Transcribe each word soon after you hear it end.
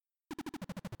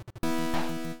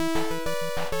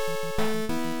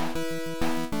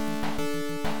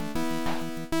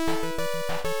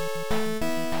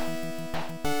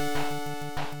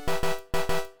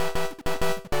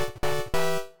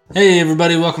Hey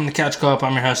everybody, welcome to Couch Co-op.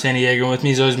 I'm your host, Andy Yeager, and with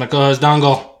me is always my co-host,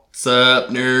 Dongle. What's up,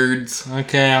 nerds?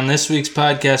 Okay, on this week's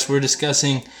podcast, we're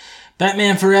discussing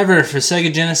Batman Forever for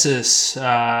Sega Genesis.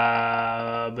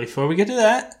 Before we get to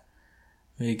that,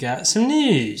 we got some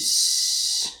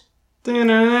news.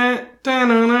 I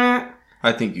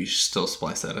think you should still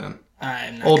splice that in.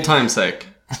 I'm not Old time's sake.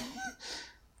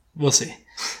 We'll see.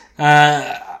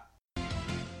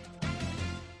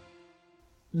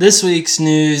 This week's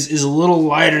news is a little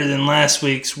lighter than last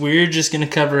week's. We're just going to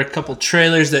cover a couple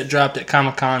trailers that dropped at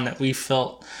Comic-Con that we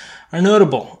felt are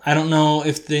notable. I don't know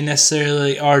if they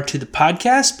necessarily are to the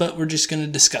podcast, but we're just going to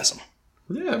discuss them.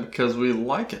 Yeah, because we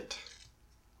like it.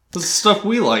 This is stuff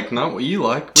we like, not what you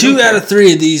like. Two out of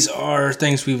three of these are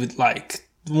things we would like.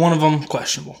 One of them,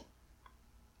 questionable.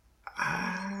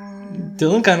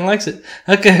 Dylan kind of likes it.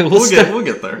 Okay, we'll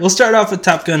get there. We'll start off with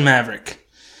Top Gun Maverick.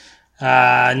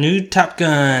 New Top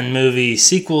Gun movie,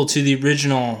 sequel to the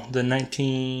original, the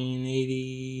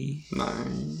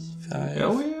 1985.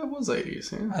 Oh, yeah, it was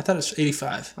 80s, yeah. I thought it was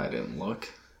 85. I didn't look.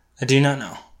 I do not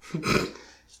know.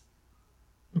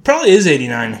 It probably is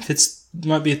 89. If it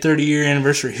might be a 30-year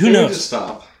anniversary. Who knows? Just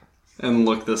stop and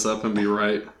look this up and be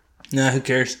right. Nah, who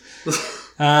cares?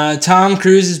 Tom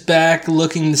Cruise is back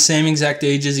looking the same exact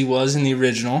age as he was in the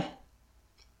original.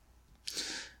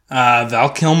 Val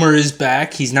Kilmer is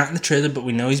back. He's not in the trailer, but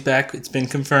we know he's back. It's been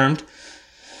confirmed.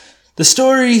 The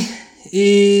story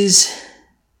is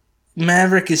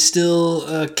Maverick is still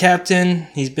a captain.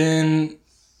 He's been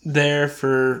there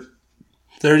for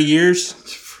 30 years.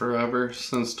 Forever,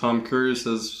 since Tom Cruise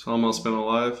has almost been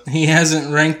alive. He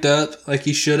hasn't ranked up like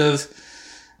he should have.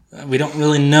 We don't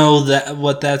really know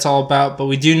what that's all about, but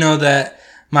we do know that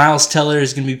Miles Teller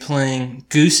is going to be playing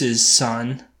Goose's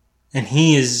son. And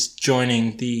he is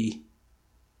joining the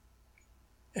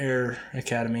Air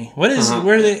Academy. Where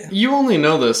are they? You only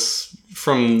know this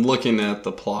from looking at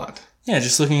the plot. Yeah,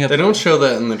 just looking up. They don't show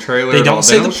that in the trailer. They don't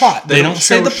say the plot. They don't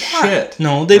say the plot. Shit.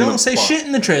 No, they don't say shit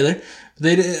in the trailer.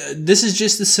 This is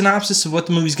just the synopsis of what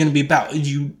the movie's going to be about.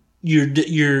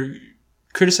 You're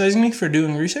criticizing me for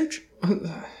doing research?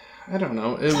 I don't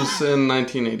know. It was in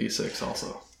 1986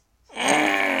 also.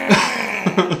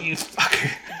 You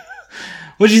fucker.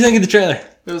 What did you think of the trailer?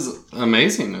 It was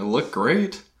amazing. It looked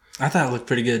great. I thought it looked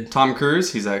pretty good. Tom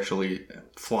Cruise, he's actually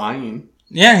flying.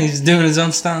 Yeah, he's doing his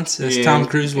own stunts as Tom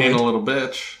Cruise would. He ain't a little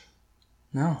bitch.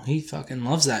 No, he fucking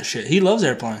loves that shit. He loves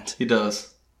airplanes. He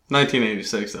does.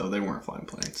 1986, though, they weren't flying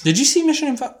planes. Did you see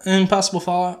Mission Impossible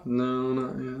Fallout? No,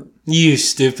 not yet. You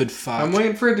stupid fuck. I'm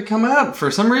waiting for it to come out.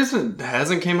 For some reason, it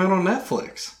hasn't came out on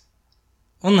Netflix.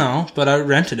 Well, no, but I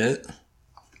rented it.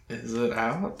 Is it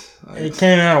out? It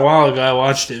came out a while ago. I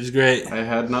watched it. It was great. I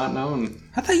had not known.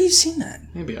 I thought you'd seen that.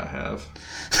 Maybe I have.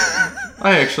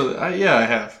 I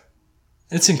have.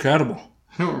 It's incredible.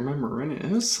 I don't remember any.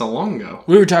 It was so long ago.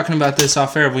 We were talking about this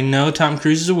off air. We know Tom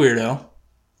Cruise is a weirdo.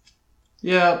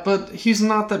 Yeah, but he's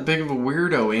not that big of a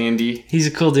weirdo, Andy. He's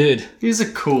a cool dude. He's a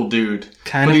cool dude.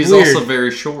 But he's weird. Also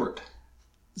very short.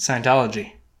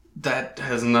 Scientology. That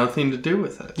has nothing to do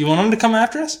with it. You want him to come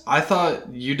after us? I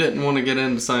thought you didn't want to get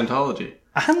into Scientology.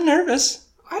 I'm nervous.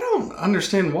 I don't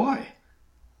understand why.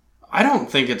 I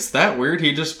don't think it's that weird.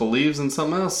 He just believes in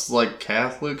something else, like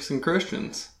Catholics and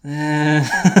Christians. I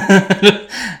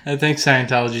think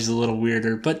Scientology's a little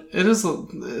weirder, but... It is...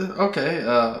 Okay,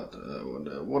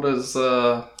 what is...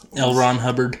 L. Ron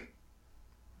Hubbard.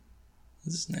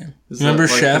 What's his name? Is Remember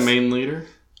that, like, Chef? the main leader?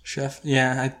 Chef?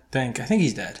 Yeah, I think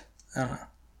he's dead. I don't know.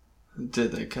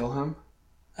 Did they kill him?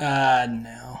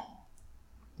 No.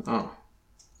 Oh.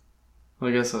 Well,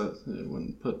 I guess it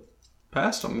wouldn't put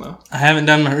past him, though. I haven't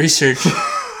done my research.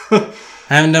 I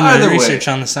haven't done my research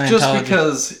on the Scientology. Just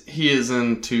because he is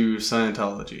into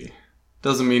Scientology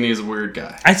doesn't mean he's a weird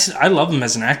guy. I love him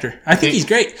as an actor. I think he's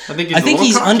great. I think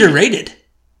he's underrated.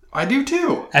 I do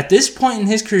too. At this point in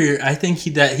his career, I think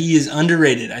that he is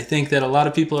underrated. I think that a lot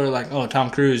of people are like, "Oh, Tom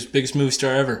Cruise, biggest movie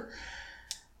star ever."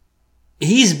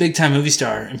 He's a big time movie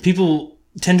star, and people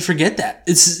tend to forget that.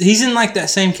 He's in like that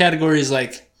same category as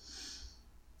like,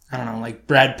 I don't know, like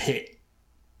Brad Pitt.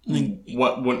 Like,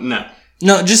 what? No.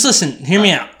 No, just listen. Hear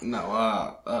me out.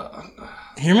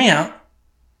 Hear me out.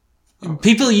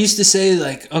 People used to say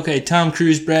like, okay, Tom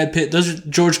Cruise, Brad Pitt, those are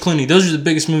George Clooney. Those are the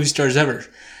biggest movie stars ever.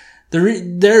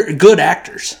 They're good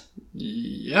actors.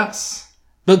 Yes.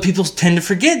 But people tend to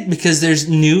forget because there's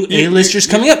new A-listers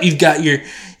coming up. You got your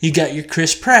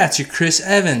Chris Pratts, your Chris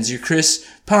Evans, your Chris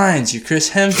Pines, your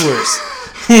Chris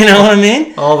Hemsworths. You know what I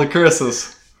mean? All the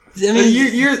Chris's. I mean,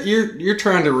 you're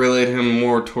trying to relate him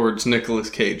more towards Nicolas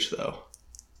Cage, though.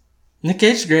 Nick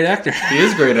Cage is a great actor. He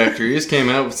is a great actor. He just came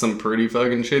out with some pretty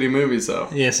fucking shitty movies, though.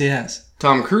 Yes, he has.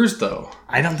 Tom Cruise, though.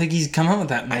 I don't think he's come out with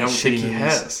that many I don't think he movies.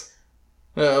 has.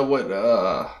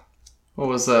 What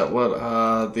was that?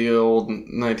 The old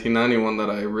 1991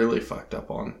 that I really fucked up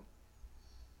on.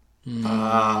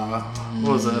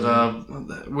 What was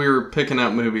it? We were picking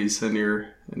out movies in your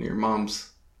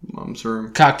mom's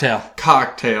room.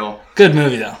 Cocktail. Good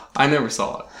movie, though. I never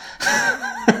saw it.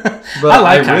 But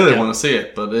I really want to see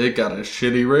it, but it got a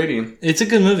shitty rating. It's a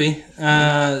good movie.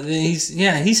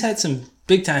 He's had some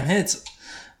big time hits,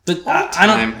 but I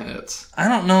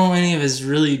don't know any of his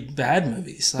really bad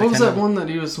movies. Like, what was that one that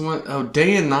he was?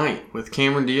 Day and Night with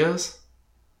Cameron Diaz.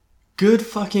 Good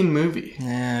fucking movie.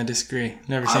 Yeah, I disagree.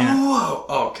 Never seen it.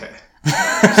 Oh, okay.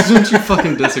 Shouldn't you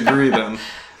fucking disagree then?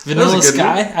 Vanilla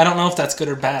Sky? Movie. I don't know if that's good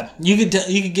or bad. You could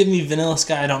give me Vanilla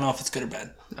Sky. I don't know if it's good or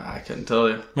bad. I couldn't tell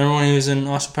you. Remember when he was in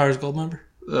Austin Powers Goldmember?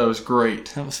 That was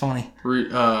great. That was funny.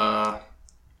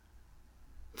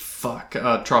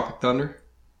 Tropic Thunder.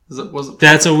 Was it?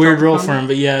 That's a weird role for him,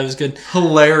 but yeah, it was good.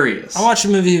 Hilarious. I watched a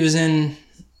movie he was in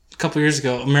a couple years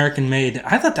ago, American Made.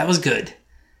 I thought that was good.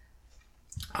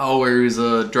 Oh, where he was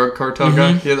a drug cartel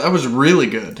guy? Yeah, that was really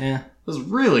good. Yeah. It was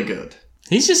really good.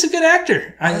 He's just a good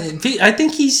actor. I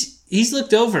think he's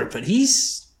looked over, but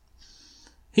he's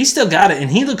still got it,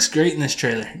 and he looks great in this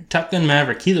trailer. Top Gun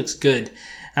Maverick, he looks good.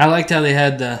 I liked how they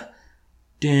had the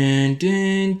dun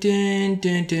dun dun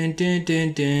dun dun dun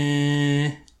dun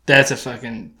dun.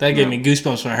 That gave me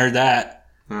goosebumps when I heard that.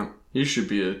 Yeah. You should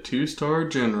be a 2-star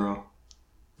general.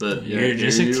 But you're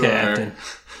just a captain.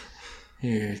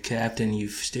 You're a captain, you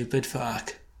stupid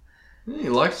fuck. He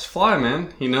likes to fly,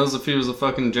 man. He knows if he was a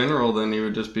fucking general, then he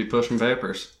would just be pushing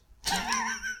papers.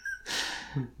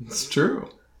 It's true.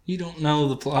 You don't know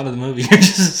the plot of the movie. You're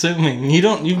just assuming.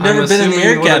 You've never been in the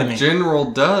Air Academy. What a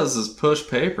general does is push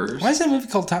papers. Why is that movie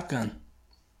called Top Gun?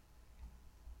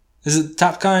 Is it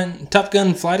Top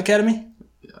Gun Flight Academy?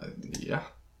 Yeah.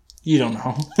 You don't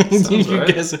know. Sounds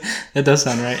right. That does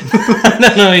sound right. I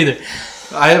don't know either.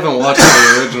 I haven't watched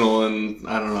the original in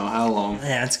I don't know how long.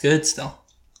 Yeah, it's good still.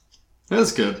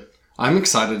 It's good. I'm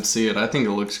excited to see it. I think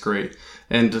it looks great.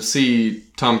 And to see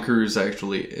Tom Cruise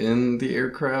actually in the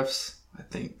aircrafts, I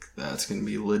think that's going to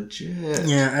be legit.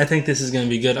 Yeah, I think this is going to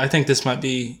be good. I think this might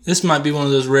be one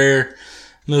of those rare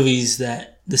movies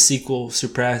that the sequel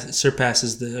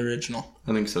surpasses the original.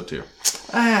 I think so too.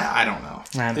 I don't know.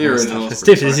 The original is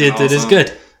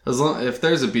good. If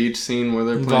there's a beach scene where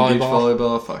they're playing beach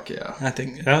volleyball, fuck yeah. I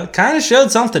think it kind of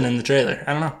showed something in the trailer.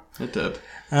 I don't know. It did.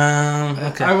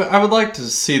 Okay. I would like to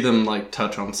see them like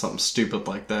touch on something stupid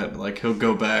like that. Like he'll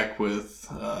go back with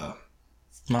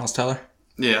Miles Teller.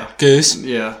 Yeah. Goose.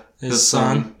 Yeah. His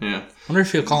son. Yeah. I wonder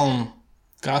if he'll call him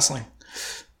Gosling.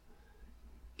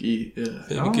 Baby Goose.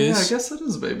 Yeah, I guess that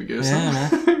is Baby Goose. Yeah,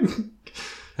 man.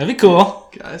 That'd be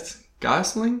cool.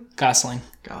 Gosling.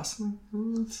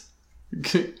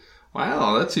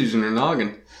 Wow, that's using your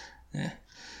noggin. Yeah,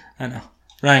 I know.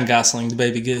 Ryan Gosling, the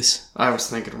baby goose. I was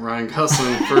thinking Ryan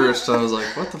Gosling first. I was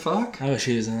like, what the fuck? I wish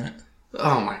he was in it.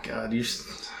 Oh my god,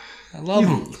 I love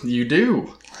him. You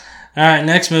do. Alright,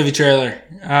 next movie trailer.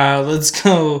 Let's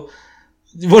go.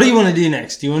 What do you want to do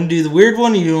next? Do you want to do the weird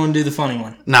one or do you want to do the funny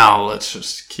one? No, let's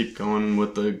just keep going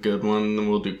with the good one and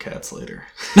we'll do Cats later.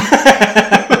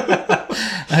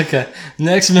 Okay.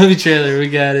 Next movie trailer we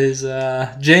got is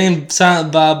Jay and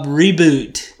Silent Bob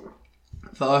Reboot.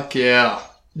 Fuck yeah.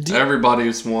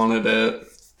 Everybody's wanted it.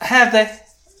 Have they?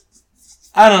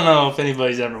 I don't know if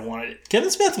anybody's ever wanted it. Kevin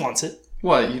Smith wants it.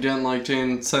 What, you didn't like Jay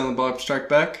and Silent Bob Strike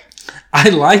Back? I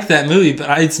like that movie,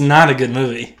 but it's not a good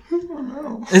movie. Oh,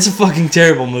 no. It's a fucking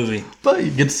terrible movie. But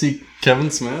you get to see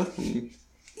Kevin Smith and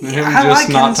him just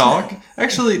not talk.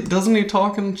 Actually, doesn't he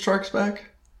talk in Strikes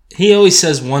Back? He always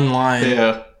says one line.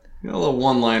 Yeah. Got a little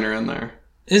one-liner in there.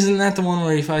 Isn't that the one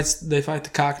where they fight the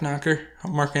cock knocker,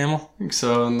 Mark Hamill? I think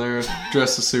so, and they're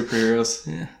dressed as superheroes.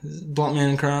 Yeah. Blunt Man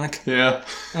and Chronic. Yeah.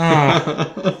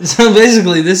 So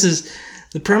basically, this is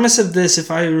the premise of this,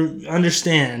 if I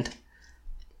understand.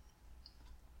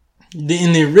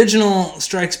 In the original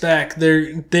Strikes Back,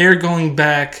 they're going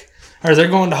back, or they're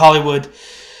going to Hollywood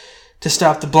to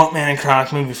stop the Blunt Man and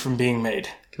Chronic movie from being made.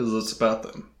 Because it's about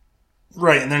them.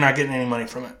 Right, and they're not getting any money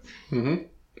from it. Mm-hmm.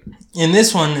 In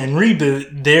this one, in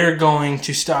Reboot, they're going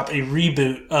to stop a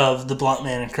reboot of the Blunt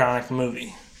Man and Chronic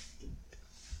movie.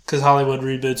 Because Hollywood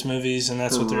reboots movies, and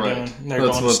that's what they're doing. They're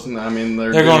going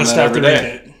to stop the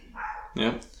reboot.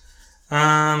 Yep.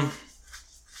 A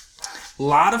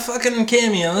lot of fucking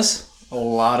cameos. A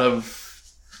lot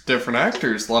of different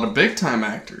actors. A lot of big-time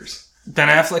actors. Ben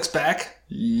Affleck's back.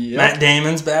 Yep. Matt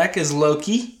Damon's back as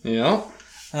Loki. Yep.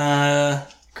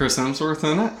 Chris Hemsworth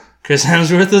in it? Chris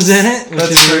Hemsworth was in it, which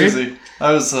That's is crazy. weird.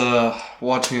 I was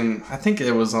watching, I think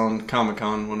it was on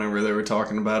Comic-Con whenever they were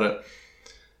talking about it.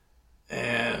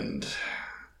 And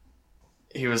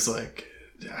he was like,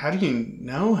 how do you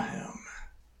know him?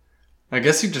 I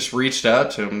guess he just reached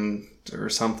out to him or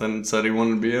something and said he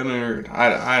wanted to be in it. Or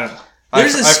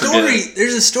There's a forget. story.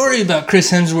 There's a story about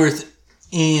Chris Hemsworth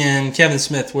and Kevin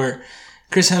Smith where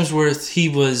Chris Hemsworth he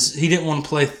didn't want to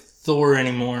play Thor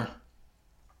anymore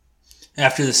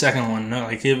after the second one. No,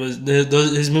 like it was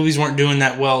his movies weren't doing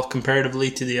that well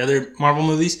comparatively to the other Marvel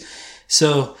movies.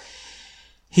 So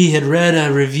he had read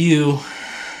a review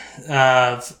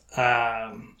of.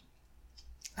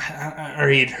 Or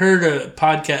he'd heard a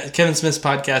podcast, Kevin Smith's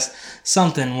podcast,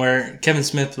 something where Kevin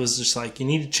Smith was just like, you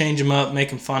need to change him up,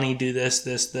 make him funny, do this.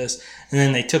 And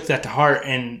then they took that to heart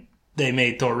and they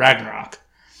made Thor Ragnarok.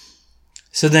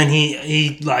 So then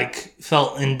he like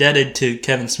felt indebted to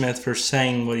Kevin Smith for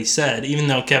saying what he said, even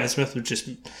though Kevin Smith was just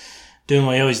doing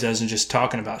what he always does and just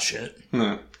talking about shit.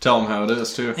 Yeah, tell him how it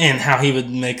is too. And how he would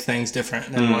make things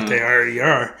different than what they already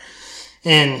are.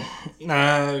 And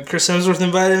Chris Hemsworth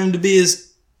invited him to be his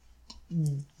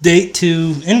date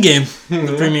to Endgame,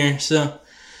 the premiere. So,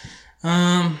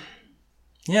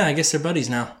 yeah, I guess they're buddies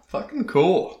now. Fucking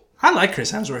cool. I like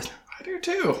Chris Hemsworth. I do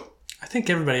too. I think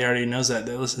everybody already knows that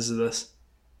listens to this.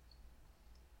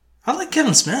 I like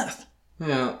Kevin Smith.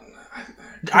 Yeah.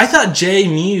 I thought Jay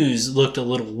Muse looked a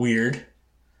little weird.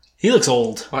 He looks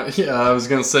old. Yeah, I was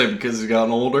going to say because he's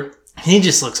gotten older. He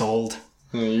just looks old.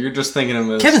 Yeah, you're just thinking of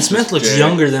him as Kevin Smith looks Jay.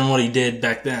 younger than what he did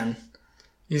back then.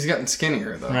 He's gotten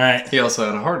skinnier, though. Right. He also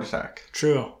had a heart attack.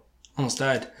 True. Almost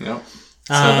died. Yep.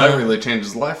 So that really changed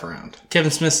his life around.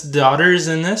 Kevin Smith's daughter's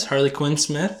in this, Harley Quinn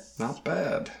Smith. Not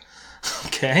bad.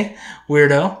 Okay.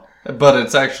 Weirdo. But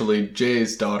it's actually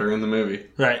Jay's daughter in the movie.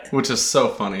 Right. Which is so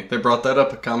funny. They brought that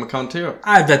up at Comic-Con, too.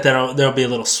 I bet there'll be a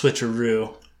little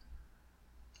switcheroo.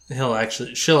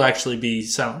 She'll actually be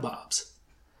Silent Bob's.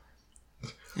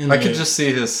 I could just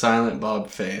see his Silent Bob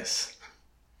face.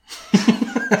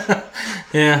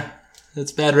 Yeah,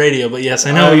 it's bad radio, but yes,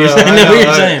 I know what you're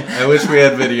saying. I wish we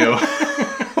had video.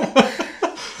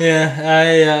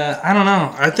 Yeah, I don't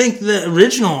know. I think the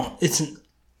original,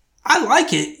 I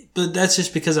like it, but that's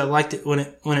just because I liked it when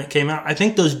it came out. I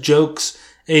think those jokes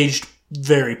aged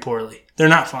very poorly. They're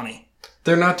not funny.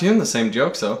 They're not doing the same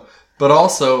jokes, though. But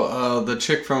also, the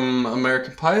chick from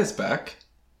American Pie is back.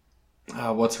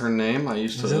 What's her name?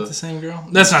 Is that the same girl?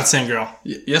 That's not the same girl.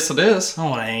 Yes, it is.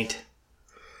 Oh, it ain't.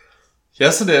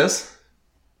 Yes, it is.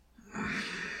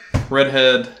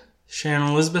 Redhead. Sharon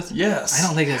Elizabeth? Yes. I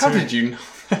don't think that's How her. did you know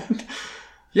that?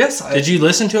 Yes, Did you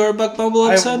listen to our Buck Bubble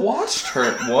episode? I watched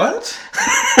her. What?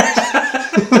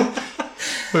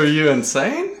 Are you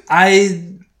insane?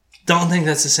 I don't think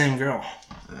that's the same girl.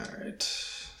 Alright.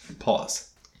 Pause.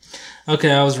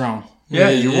 Okay, I was wrong. Yeah,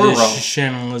 you were wrong.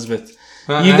 Shannon Elizabeth.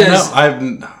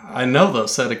 I know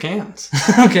those set of cans.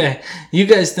 Okay, you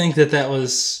guys think that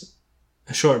was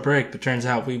a short break, but turns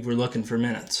out we were looking for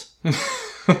minutes.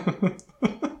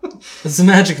 It's the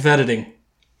magic of editing.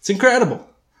 It's incredible.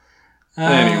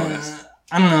 Anyways.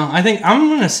 I don't know. I think I'm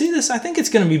going to see this. I think it's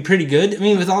going to be pretty good. I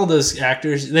mean, with all those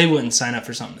actors, they wouldn't sign up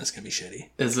for something that's going to be shitty.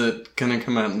 Is it going to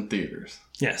come out in theaters?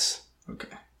 Yes.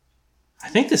 Okay. I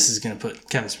think this is going to put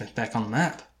Kevin Smith back on the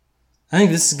map. I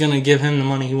think this is going to give him the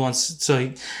money he wants. So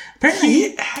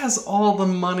he has all the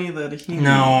money that he needs.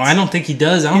 No, I don't think he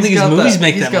does. I don't think his movies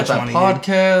make that much money. He's got that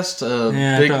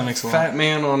podcast, big makes Fat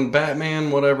Man on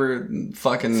Batman, whatever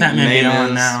fucking Fat Man name Beyond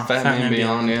is. now. Fat Man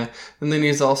Beyond, yeah. And then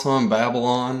he's also on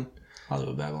Babylon.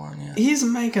 Hollywood Babylon, yeah. He's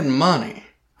making money.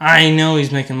 I know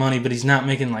he's making money, but he's not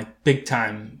making like big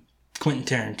time Quentin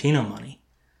Tarantino money.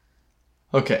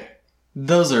 Okay.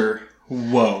 Those are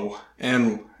whoa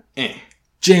and eh.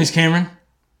 James Cameron.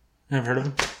 Never heard of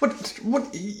him. What?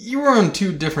 You were on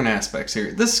two different aspects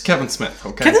here. This is Kevin Smith,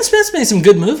 okay? Kevin Smith's made some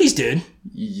good movies, dude.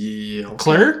 Yeah. Okay.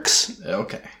 Clerks.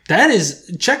 Okay. That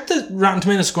is... Check the Rotten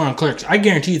Tomatoes score on Clerks. I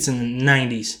guarantee it's in the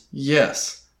 90s.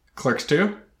 Yes. Clerks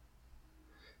 2?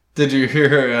 Did you hear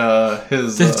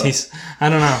his... 50s. I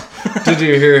don't know. Did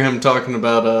you hear him talking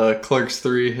about Clerks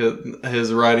 3,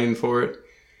 his writing for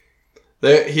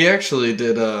it? He actually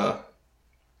did...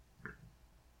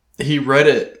 He read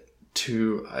it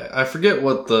to... I forget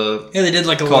what the... Yeah, they did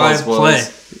like a live play.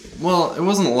 Well, it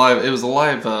wasn't live. It was a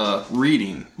live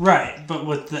reading. Right, but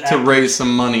with the... To raise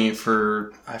some money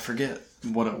for... I forget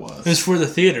what it was. It was for the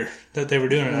theater that they were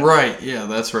doing it at. Right, yeah,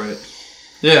 that's right.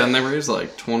 Yeah, and they raised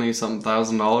like $20-something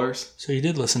thousand. So you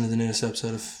did listen to the newest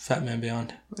episode of Fat Man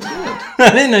Beyond. I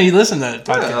I didn't know you listened to that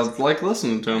podcast. Yeah, I like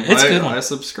listening to him. It's a good one. I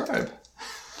subscribe.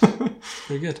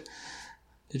 Very good.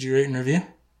 Did you rate and review?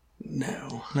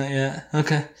 No. Not yet.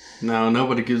 Okay. No,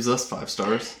 nobody gives us 5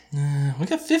 stars. We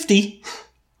got 50.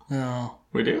 Oh.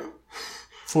 We do?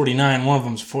 49. One of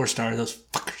them's a 4-star. Those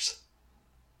fuckers.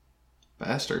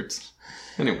 Bastards.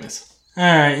 Anyways.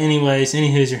 Alright, anyways,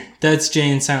 any Hoosier. That's Jay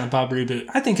and Silent Bob reboot.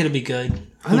 I think it'll be good.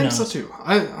 I think so too.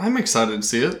 I'm excited to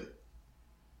see it.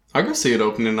 I'll go see it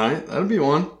opening night. That'd be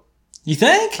one. You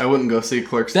think? I wouldn't go see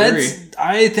Clerks 3.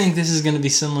 I think this is going to be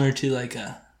similar to like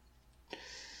a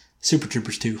Super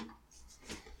Troopers 2.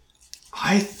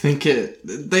 I think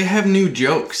they have new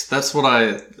jokes. That's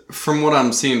from what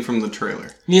I'm seeing from the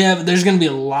trailer. Yeah, but there's going to be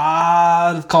a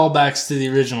lot of callbacks to the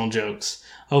original jokes.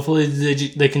 Hopefully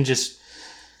they can just...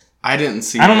 I didn't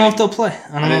see I don't know if they'll play.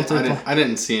 I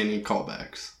didn't see any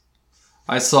callbacks.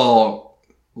 I saw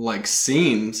like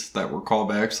scenes that were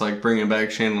callbacks, like bringing back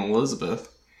Shannon Elizabeth.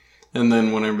 And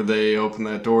then whenever they open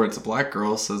that door, it's a black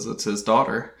girl, says it's his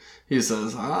daughter. He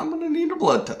says, I'm going to need a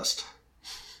blood test.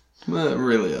 But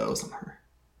really, that wasn't her.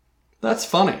 That's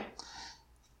funny.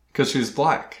 Because she's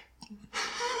black.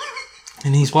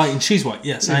 And he's white and she's white.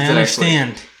 Yes, exactly. I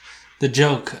understand the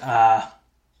joke.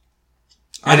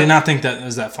 I did not think that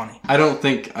was that funny. I don't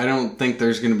think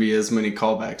there's going to be as many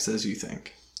callbacks as you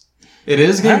think. It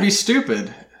is going to be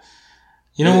stupid.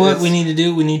 You know what we need to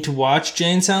do? We need to watch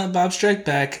Jay and Silent Bob Strike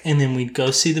Back, and then we'd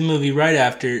go see the movie right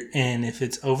after, and if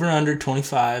it's over under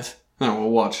 25... No,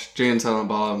 we'll watch Jay and Silent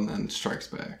Bob and Strikes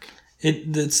Back.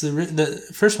 That's the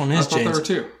first one is Jay. I thought there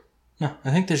were 2. No,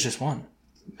 I think there's just one.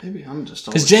 Maybe I'm just...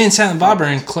 Because Jay and Silent Bob are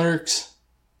in Clerks,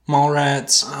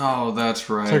 Mallrats... Oh, that's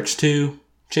right. Clerks 2,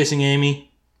 Chasing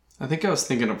Amy. I think I was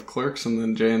thinking of Clerks and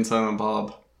then Jay and Silent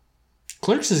Bob.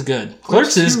 Clerks is good.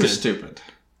 Clerks is good. Stupid.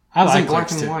 I like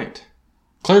Clerks black and white.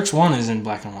 Clerks 1 is in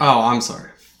black and white. Oh, I'm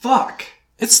sorry. Fuck.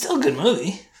 It's still a good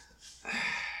movie.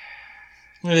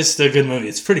 It's still a good movie.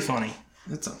 It's pretty funny.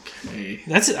 It's okay.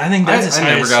 I think that's his highest.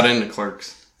 I never got into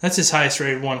Clerks. That's his highest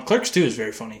rated one. Clerks 2 is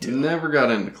very funny too. Never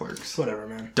got into Clerks. Whatever,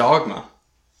 man. Dogma.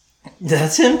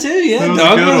 That's him too, yeah.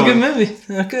 Dogma's a good movie.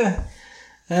 Okay.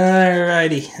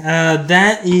 Alrighty.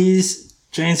 That is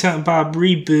Jay and Silent Bob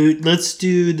reboot. Let's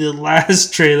do the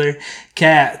last trailer.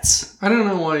 Cats. I don't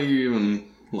know why you even,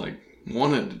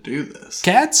 wanted to do this.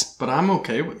 Cats? But I'm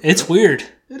okay with it. It's weird.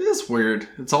 It is weird.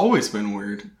 It's always been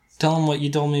weird. Tell them what you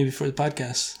told me before the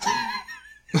podcast.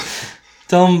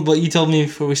 Tell them what you told me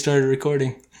before we started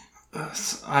recording.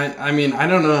 I mean, I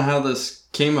don't know how this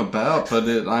came about, but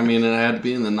it had to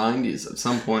be in the 90s at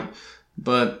some point.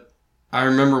 But I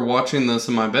remember watching this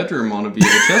in my bedroom on a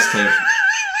VHS tape.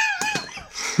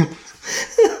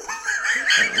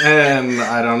 And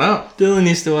I don't know. Dylan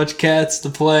used to watch Cats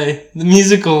the play, the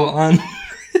musical on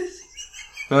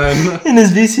in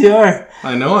his VCR.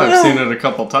 I know, I've seen it a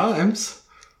couple times.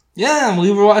 Yeah,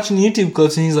 we were watching YouTube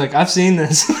clips and he's like, I've seen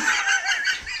this.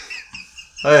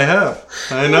 I have.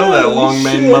 I know that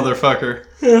long-maned motherfucker.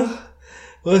 Yeah.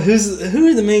 Well, who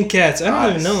are the main cats? I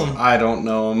don't even know them. I don't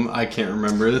know them. I can't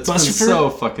remember. It's been so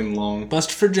fucking long.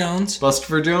 Bustopher Jones.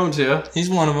 Bustopher Jones, yeah.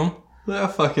 He's one of them.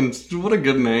 Yeah, what a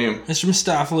good name. Mr.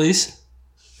 Mistopheles.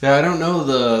 Yeah, I don't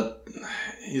know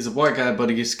he's a white guy, but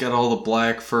he's got all the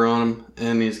black fur on him,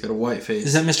 and he's got a white face.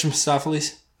 Is that Mr.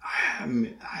 Mistopheles? I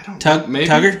don't know. Maybe.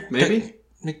 Tugger? Maybe.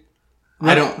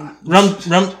 I don't. Rum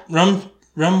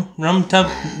Tug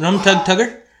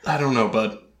Tugger? I don't know,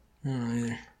 bud. I don't know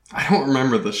either. I don't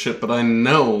remember the shit, but I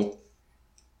know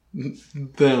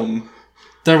them.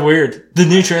 They're weird. The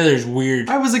new trailer is weird.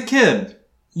 I was a kid.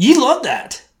 You love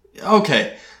that.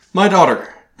 Okay. My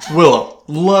daughter, Willow,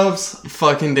 loves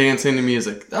fucking dancing to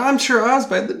music. I'm sure I was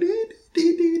by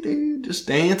the just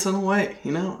dancing away,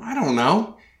 I don't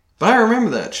know. But I remember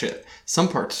that shit. Some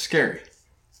parts are scary.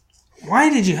 Why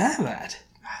did you have that?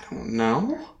 I don't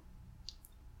know.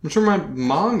 I'm sure my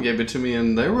mom gave it to me,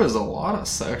 and there was a lot of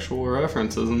sexual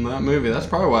references in that movie. That's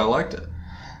probably why I liked it.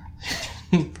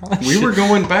 We were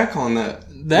going back on that.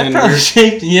 That probably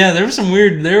shaped. Yeah, there were some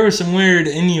weird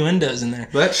innuendos in there.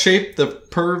 That shaped the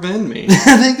perv in me.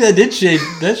 I think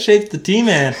that shaped the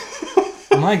T-Man.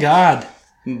 My God.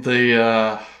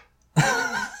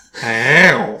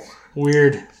 Ow.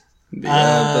 Weird.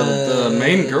 The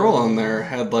main girl on there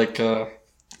had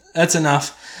That's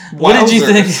enough. What did you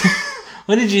think?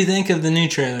 What did you think of the new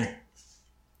trailer?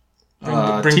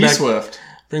 T-Swift.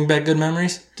 Bring back good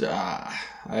memories?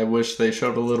 I wish they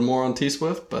showed a little more on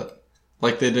T-Swift, but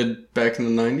like they did back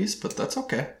in the 90s, but that's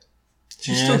okay.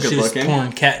 She's still good looking. She's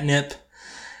pouring catnip.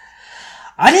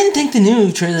 I didn't think the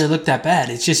new trailer looked that bad.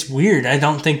 It's just weird. I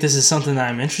don't think this is something that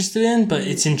I'm interested in, but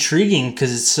it's intriguing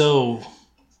because it's so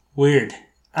weird.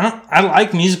 I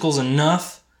like musicals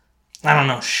enough. I don't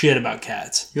know shit about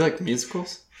Cats. You like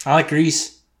musicals? I like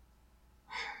Grease.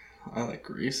 I like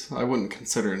Grease. I wouldn't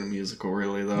consider it a musical,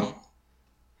 really, though.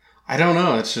 I don't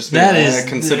know. It's just I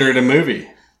consider it a movie.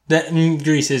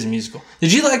 Grease is a musical.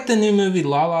 Did you like the new movie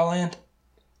La La Land?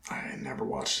 I never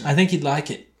watched it. I think you'd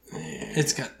like it.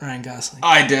 It's got Ryan Gosling.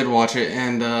 I did watch it,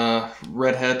 and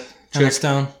redhead Emma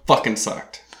Stone fucking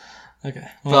sucked. Okay,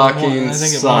 Sucked. I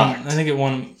think it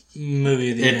won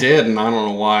movie of the year. It did, and I don't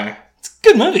know why. It's a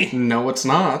good movie. No, it's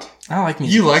not. I like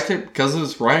musicals. You liked it because it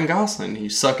was Ryan Gosling. You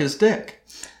suck his dick.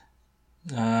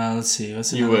 Let's see.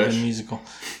 What's another good musical?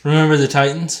 Remember the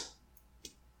Titans?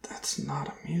 That's not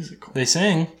a musical. They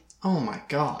sing. Oh my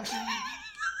god.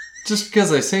 Just because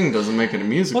they sing doesn't make it a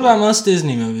musical. What about most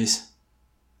Disney movies?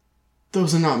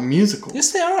 Those are not musicals.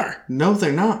 Yes, they are. No,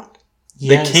 they're not.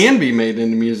 Yes. They can be made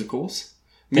into musicals.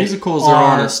 Musicals are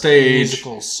on a stage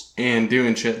and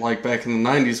doing shit like back in the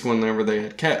 90s whenever they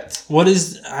had Cats.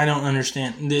 I don't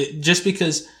understand. Just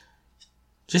because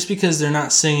they're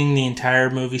not singing the entire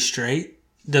movie straight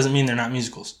doesn't mean they're not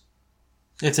musicals.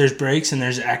 If there's breaks and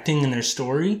there's acting and there's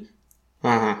story,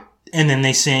 and then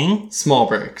they sing. Small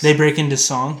breaks. They break into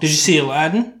song. Did you see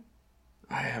Aladdin?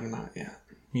 I have not yet.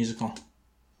 Musical.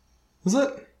 Is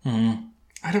it? Mm-hmm.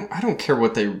 I don't care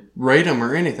what they rate them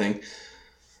or anything.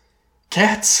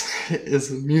 Cats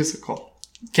is a musical.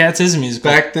 Cats is a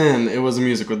musical. Back then, it was a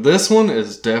musical. This one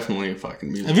is definitely a fucking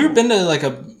musical. Have you ever been to like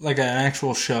an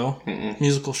actual show?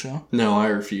 Musical show? No, I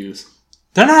refuse.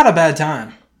 They're not a bad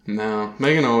time. No.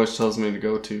 Megan always tells me to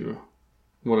go to,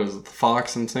 what is it, the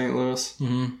Fox in St. Louis?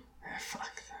 Mm-hmm.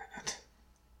 Fuck that.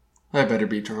 I better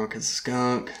be drunk as a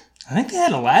skunk. I think they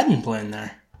had Aladdin playing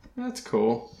there. That's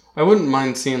cool. I wouldn't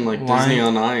mind seeing like Disney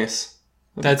on Ice.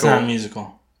 That's not a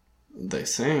musical. They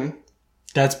sing.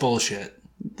 That's bullshit.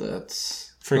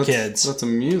 That's kids. That's a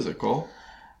musical.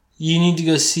 You need to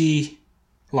go see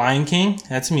Lion King.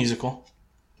 That's a musical.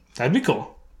 That'd be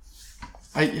cool.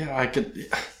 I could.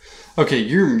 Okay,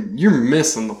 you're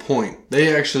missing the point.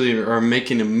 They actually are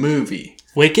making a movie.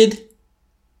 Wicked?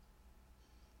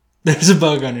 There's a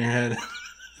bug on your head.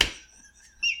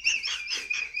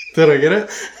 Did I get it?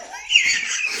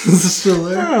 Is it still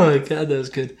there? Oh my god, that was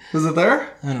good. Was it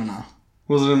there? I don't know.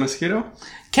 Was it a mosquito?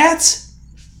 Cats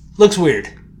looks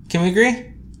weird. Can we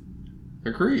agree?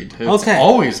 Agreed. It's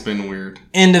always been weird.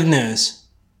 End of news.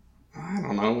 I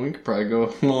don't know. We could probably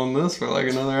go on this for like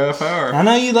another half hour. I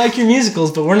know you like your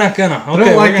musicals, but we're not gonna. Okay, I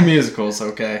don't like the musicals,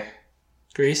 okay.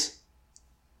 Grease?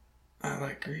 I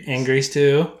like Grease. And Grease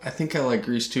 2? I think I like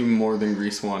Grease 2 more than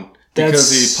Grease 1.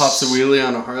 Because he pops a wheelie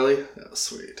on a Harley. That was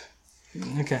sweet.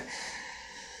 Okay.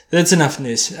 That's enough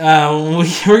news.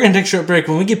 We're going to take a short break.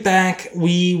 When we get back,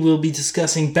 we will be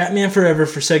discussing Batman Forever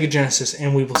for Sega Genesis,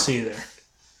 and we will see you there.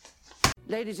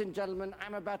 Ladies and gentlemen,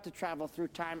 I'm about to travel through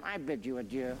time. I bid you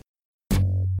adieu.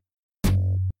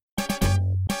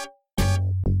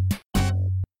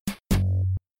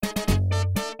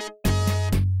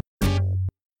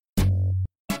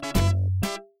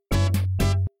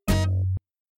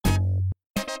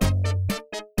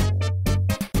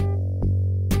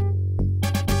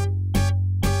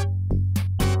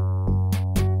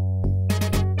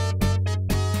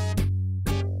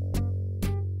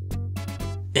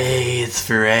 A is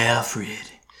for Alfred.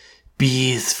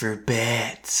 B is for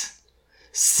bats.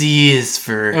 C is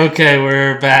for... Okay,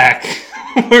 we're back.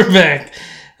 We're back.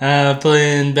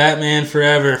 Playing Batman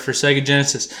Forever for Sega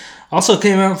Genesis. Also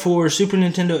came out for Super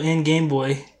Nintendo and Game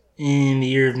Boy in the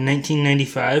year of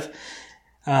 1995.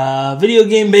 Video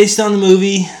game based on the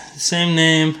movie. Same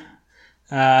name.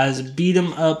 It's a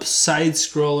beat-em-up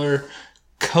side-scroller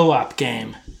co-op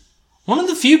game. One of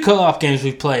the few co-op games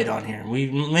we've played on here. We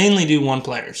mainly do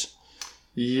one-players.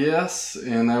 Yes,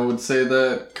 and I would say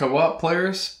that co-op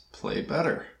players play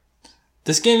better.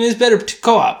 This game is better to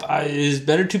co-op. Is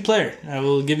better two-player. I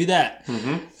will give you that.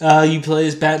 Mm-hmm. You play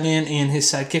as Batman and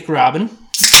his sidekick Robin.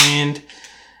 And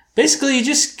basically you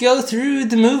just go through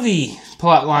the movie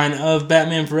plotline of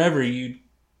Batman Forever. You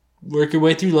work your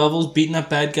way through levels, beating up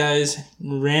bad guys,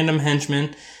 random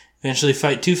henchmen, eventually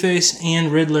fight Two-Face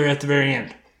and Riddler at the very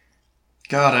end.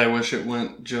 God, I wish it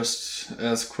went just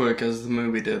as quick as the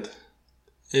movie did.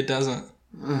 It doesn't.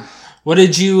 What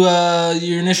did you,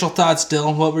 your initial thoughts,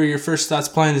 Dylan? What were your first thoughts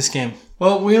playing this game?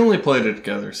 Well, we only played it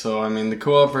together, so, I mean, the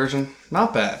co-op version,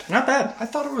 not bad. Not bad. I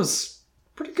thought it was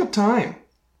a pretty good time.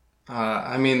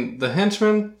 I mean, the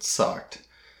henchmen sucked.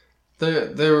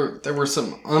 There were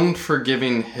some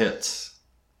unforgiving hits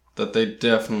that they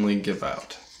definitely give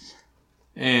out.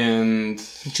 And...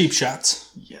 cheap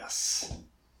shots. Yes.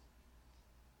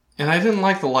 And I didn't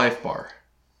like the life bar.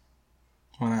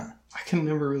 Why not? I can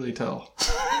never really tell.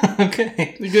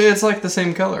 Okay. It's like the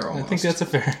same color almost. I think that's a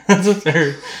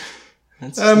fair.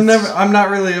 I'm not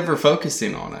really ever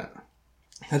focusing on it.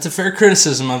 That's a fair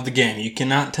criticism of the game. You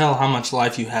cannot tell how much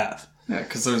life you have. Yeah,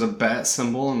 because there's a bat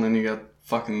symbol, and then you got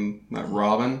fucking that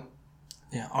Robin.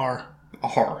 Yeah, R.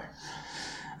 R.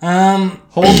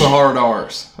 Hold the hard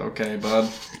R's, okay,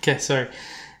 bud. Okay, sorry.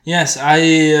 Yes,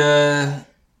 I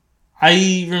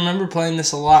remember playing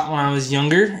this a lot when I was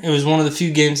younger. It was one of the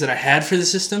few games that I had for the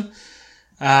system,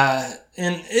 I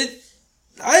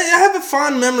have a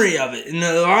fond memory of it. And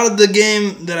a lot of the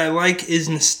game that I like is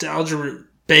nostalgia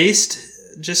based.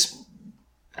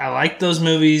 I like those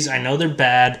movies. I know they're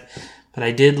bad, but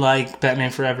I did like Batman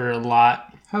Forever a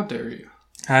lot. How dare you?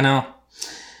 I know.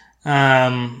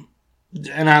 And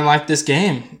I like this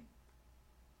game.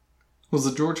 Was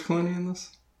it George Clooney in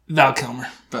this? Val Kilmer.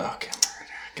 Val Kilmer.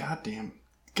 Goddamn.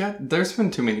 There's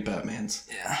been too many Batmans.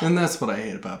 Yeah. And that's what I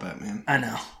hate about Batman. I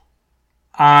know.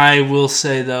 I will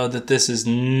say, though, that this is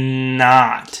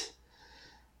not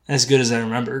as good as I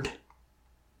remembered.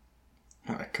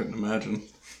 I couldn't imagine.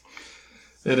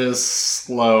 It is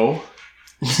slow.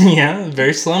 Yeah,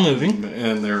 very slow moving.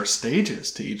 And there are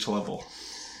stages to each level.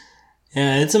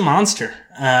 Yeah, it's a monster.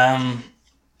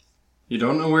 You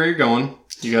don't know where you're going.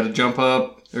 You got to jump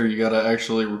up, or you got to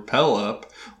actually rappel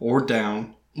up or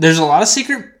down. There's a lot of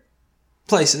secret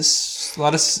places, a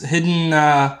lot of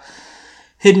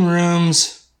hidden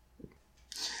rooms.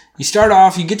 You start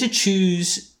off, you get to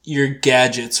choose your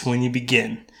gadgets when you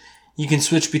begin. You can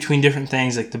switch between different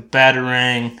things like the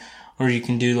Batarang, or you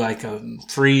can do like a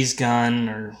freeze gun,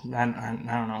 or I don't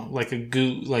know, like a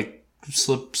goo, like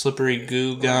slippery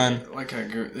goo gun.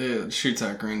 It shoots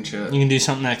out green shit. You can do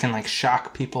something that can like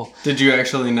shock people. Did you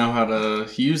actually know how to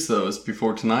use those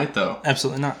before tonight, though?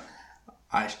 Absolutely not.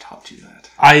 I taught you that.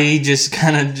 I just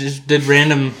kind of just did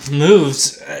random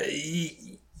moves.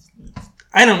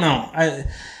 I don't know.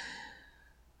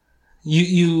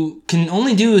 You can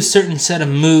only do a certain set of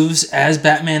moves as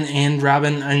Batman and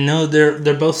Robin. I know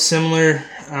they're both similarly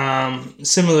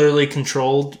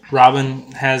controlled.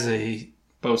 Robin has a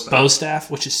bow staff,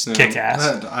 which is kick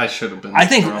ass. I should have been.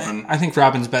 Robin. I think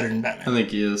Robin's better than Batman. I think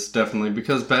he is, definitely,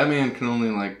 because Batman can only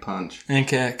like punch and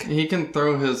kick. He can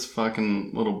throw his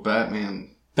fucking little Batman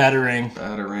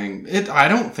Batarang. I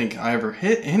don't think I ever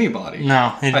hit anybody.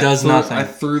 No, it does nothing. I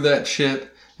threw that shit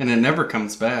and it never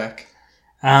comes back.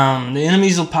 The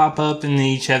enemies will pop up and they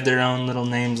each have their own little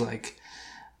names like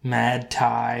Mad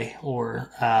Tie or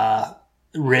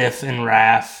Riff and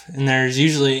Raff. And there's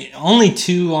usually only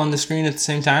two on the screen at the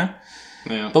same time.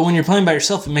 Yeah. But when you're playing by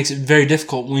yourself, it makes it very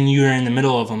difficult when you're in the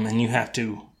middle of them and you have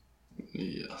to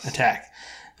attack.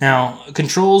 Now,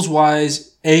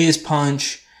 controls-wise, A is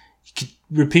punch. You can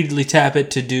repeatedly tap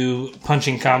it to do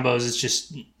punching combos. It's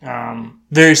just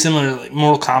very similar to like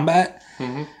Mortal Kombat.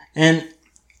 Mm-hmm. And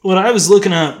what I was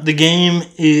looking up, the game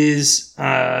is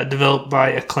developed by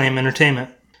Acclaim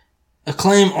Entertainment.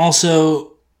 Acclaim also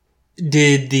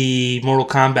did the Mortal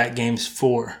Kombat games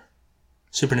for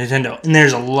Super Nintendo, and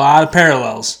there's a lot of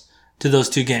parallels to those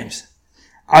two games.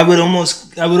 I would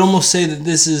almost say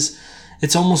that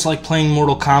it's almost like playing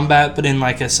Mortal Kombat, but in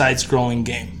like a side-scrolling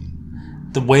game.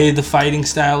 The way the fighting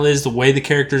style is, the way the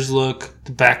characters look,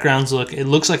 the backgrounds look, it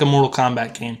looks like a Mortal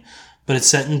Kombat game, but it's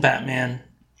set in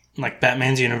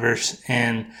Batman's universe,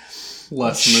 and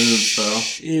less moves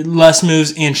though. Less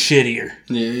moves and shittier.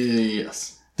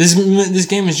 Yes. This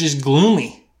game is just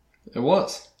gloomy. It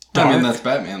was. Dark. I mean, that's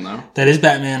Batman though. That is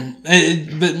Batman.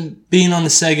 But being on the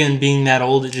Sega and being that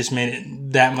old, it just made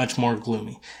it that much more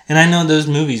gloomy. And I know those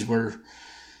movies were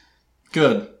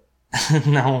good.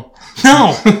 No.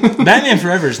 Batman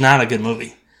Forever is not a good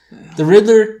movie. The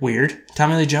Riddler, weird.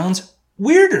 Tommy Lee Jones,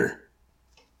 weirder.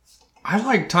 I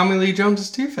like Tommy Lee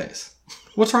Jones' Two-Face.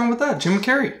 What's wrong with that? Jim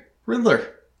Carrey,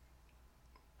 Riddler.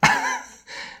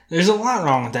 There's a lot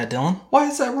wrong with that, Dylan. Why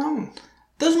is that wrong?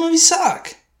 Those movies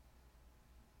suck.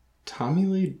 Tommy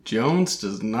Lee Jones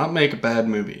does not make a bad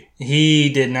movie. He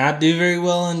did not do very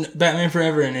well in Batman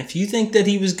Forever, and if you think that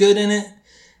he was good in it,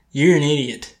 you're an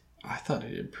idiot. I thought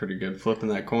he did pretty good flipping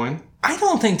that coin. I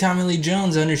don't think Tommy Lee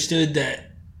Jones understood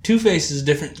that Two-Face is a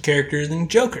different character than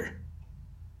Joker.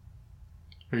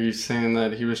 Are you saying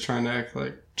that he was trying to act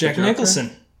like Jack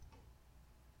Nicholson?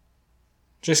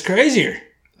 Just crazier.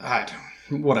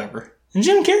 Whatever. And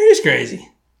Jim Carrey's crazy.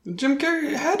 Jim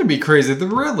Carrey had to be crazy. The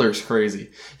Riddler's crazy.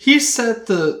 He set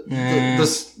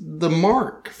the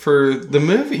mark for the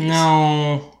movies.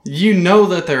 No. You know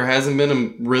that there hasn't been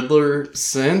a Riddler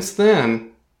since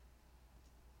then.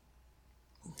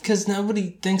 Because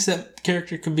nobody thinks that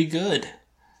character could be good.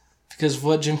 Because of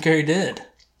what Jim Carrey did.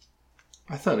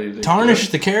 I thought he did.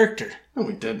 Tarnished the character. No,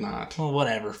 he did not. Well,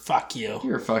 whatever. Fuck you.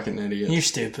 You're a fucking idiot. You're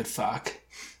stupid. Fuck.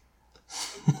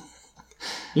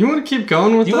 You want to keep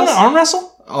going with You this? want to arm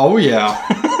wrestle? Oh, yeah.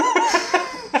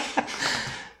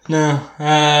 No.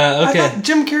 I Okay. thought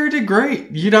Jim Carrey did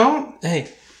great. You don't?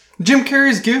 Hey, Jim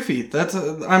Carrey's goofy. That's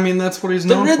what he's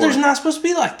the known Riddler's for. not supposed to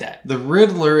be like that. The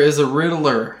Riddler is a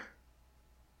riddler.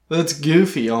 That's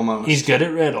goofy almost. He's good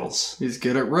at riddles. He's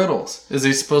good at riddles. Is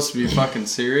he supposed to be fucking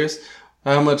serious?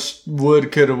 How much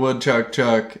wood could a woodchuck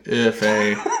chuck if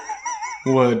a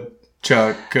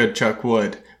woodchuck could chuck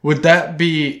wood? Would that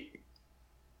be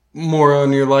more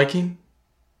on your liking?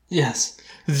 Yes.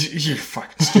 You're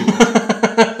fucking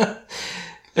stupid.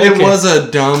 It was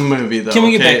a dumb movie, though. Can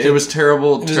we get back to it? Was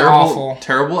terrible. It was terrible, awful.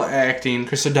 Terrible acting.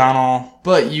 Chris O'Donnell.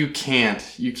 But you can't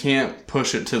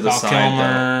push it to the Val side.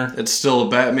 Kilmer. Though. It's still a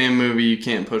Batman movie. You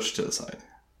can't push it to the side.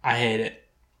 I hate it.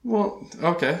 Well,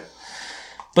 okay.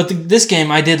 But this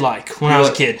game I did like when I was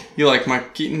a kid. You like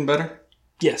Mike Keaton better?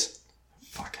 Yes.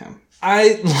 Fuck him.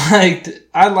 I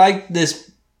liked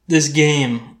this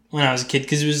game when I was a kid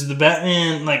because it was the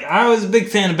Batman. Like, I was a big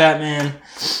fan of Batman,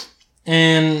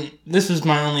 and this was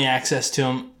my only access to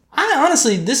him. I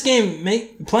honestly, this game,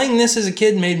 playing this as a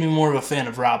kid made me more of a fan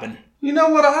of Robin. You know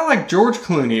what? I like George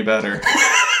Clooney better.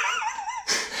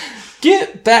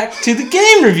 Get back to the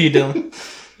game review, Dylan.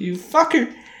 You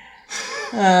fucker.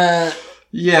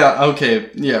 Yeah, okay.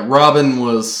 Yeah, Robin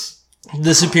was...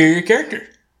 The superior character.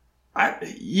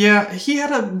 he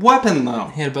had a weapon, though.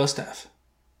 He had a bow staff.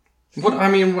 What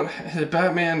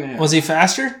Batman... Yeah. Was he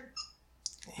faster?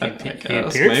 He guess,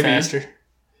 appeared maybe. faster.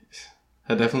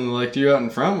 I definitely liked you out in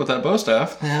front with that bow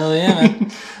staff. Hell yeah,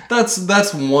 man.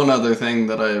 That's one other thing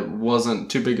that I wasn't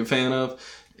too big a fan of.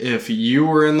 If you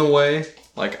were in the way,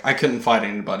 like, I couldn't fight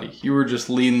anybody. You were just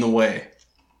leading the way.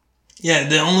 Yeah,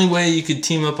 the only way you could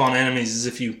team up on enemies is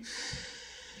if you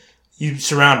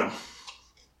surround them.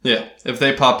 Yeah, if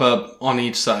they pop up on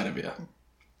each side of you.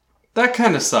 That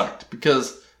kind of sucked,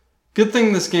 because good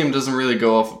thing this game doesn't really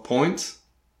go off of points,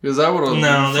 because that would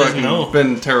have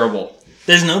been terrible.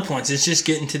 There's no points. It's just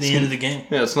getting to the end of the game.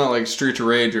 Yeah, it's not like Streets of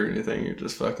Rage or anything. You're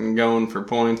just fucking going for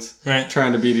points. Right.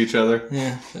 Trying to beat each other.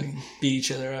 Yeah, fucking beat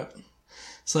each other up.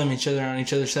 Slam each other on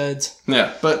each other's heads.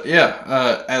 Yeah, but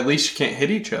yeah, at least you can't hit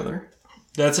each other.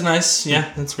 That's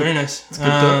that's very nice. It's a good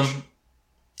touch.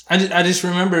 I just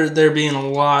remember there being a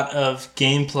lot of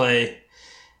gameplay,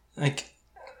 like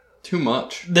too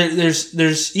much.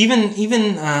 There's even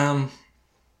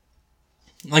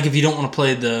like if you don't want to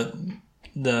play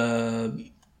the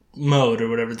mode or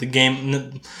whatever, the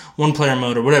game one player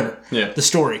mode or whatever. Yeah. The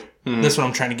story. Mm-hmm. That's what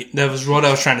I'm trying to get. That was what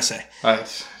I was trying to say. I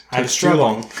was too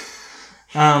long.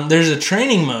 There's a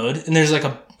training mode and there's like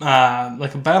a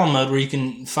battle mode where you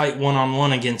can fight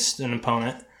one-on-one against an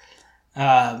opponent.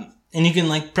 And you can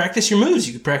like practice your moves.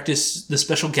 You can practice the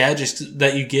special gadgets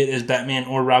that you get as Batman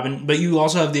or Robin, but you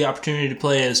also have the opportunity to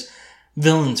play as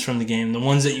villains from the game, the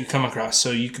ones that you come across.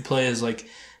 So you could play as like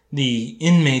the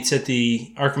inmates at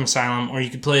the Arkham Asylum, or you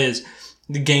could play as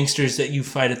the gangsters that you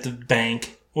fight at the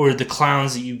bank, or the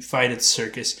clowns that you fight at the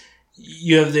circus.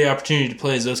 You have the opportunity to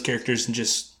play as those characters and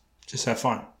just have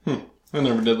fun. I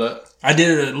never did that. I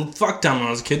did it a fuck ton when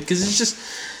I was a kid because it's just...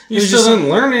 You still didn't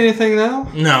learn anything though?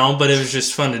 No, but it was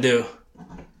just fun to do.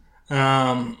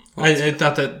 I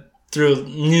thought that threw a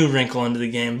new wrinkle into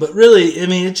the game. But really, I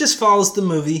mean, it just follows the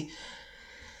movie.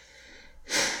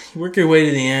 You work your way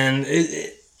to the end.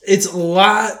 It's a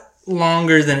lot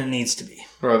longer than it needs to be.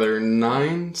 Are there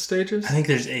 9 stages? I think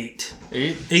there's 8.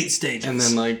 8? 8 stages. And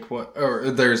then like what?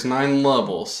 Or there's 9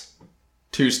 levels.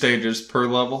 2 stages per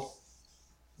level?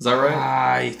 Is that right?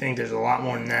 I think there's a lot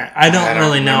more than that. I don't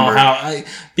really know how...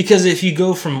 because if you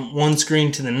go from one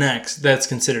screen to the next, that's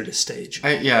considered a stage.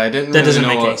 I didn't. That doesn't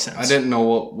make any sense. I didn't know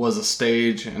what was a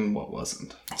stage and what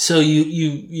wasn't. So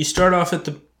you start off at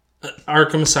the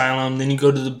Arkham Asylum, then you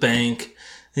go to the bank,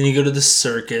 then you go to the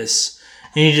circus,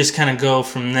 and you just kind of go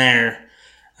from there.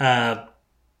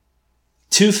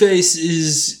 Two-Face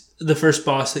is the first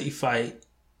boss that you fight.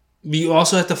 But you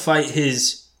also have to fight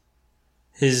his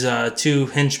 2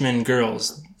 henchmen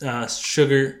girls,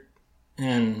 Sugar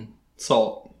and...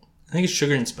 Salt. I think it's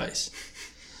Sugar and Spice.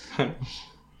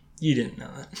 You didn't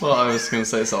know that. Well, I was going to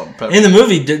say Salt and Pepper. In the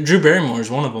movie, Drew Barrymore is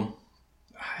one of them.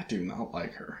 I do not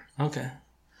like her. Okay.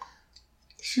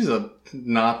 She's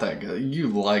not that good. You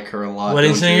like her a lot.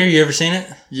 Wedding Singer, you ever seen it?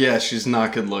 Yeah, she's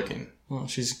not good looking. Well,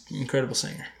 she's an incredible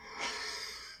singer.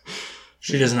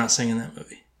 She does not sing in that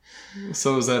movie.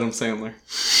 So is Adam Sandler.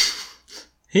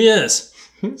 He is.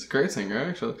 He's a great singer,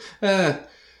 actually.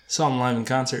 Saw him live in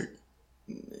concert.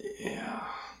 Yeah.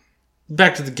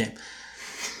 Back to the game.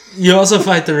 You also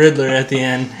fight the Riddler at the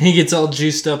end. He gets all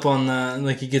juiced up on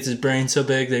he gets his brain so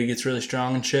big that he gets really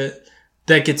strong and shit.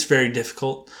 That gets very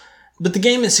difficult. But the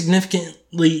game is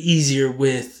significantly easier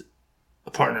with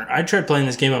a partner. I tried playing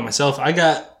this game by myself. I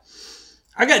got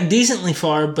decently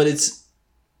far, but it's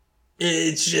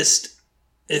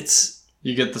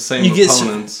you get the same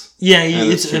opponents.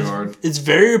 It's too hard. It's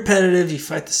very repetitive. You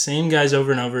fight the same guys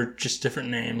over and over, just different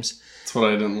names. That's what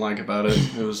I didn't like about it.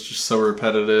 It was just so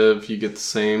repetitive. You get the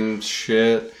same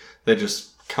shit. They just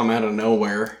come out of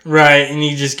nowhere. Right, and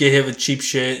you just get hit with cheap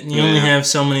shit. And you only have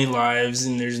so many lives,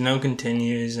 and there's no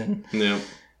continues. And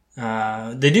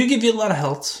they do give you a lot of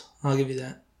health. I'll give you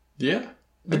that. Yeah.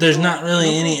 But there's not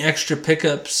really any extra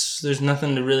pickups. There's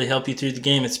nothing to really help you through the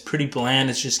game. It's pretty bland.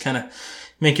 It's just kind of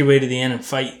make your way to the end and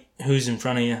fight who's in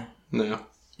front of you. No.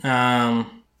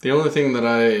 The only thing that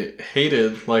I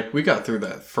hated, like, we got through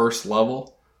that first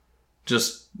level,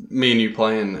 just me and you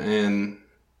playing, and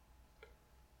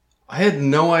I had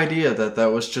no idea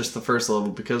that was just the first level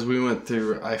because we went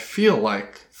through, I feel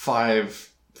like,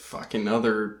 5 fucking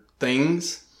other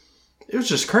things. It was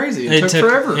just crazy. It took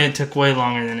forever. It took way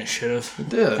longer than it should have. It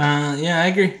did. Yeah, I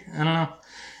agree. I don't know.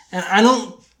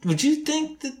 And would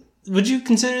you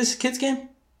consider this a kid's game?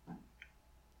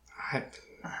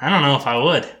 I don't know if I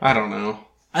would. I don't know.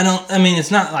 I mean,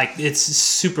 it's not like it's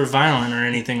super violent or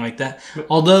anything like that.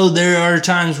 Although there are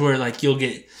times where, like, you'll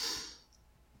get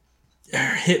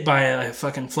hit by a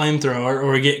fucking flamethrower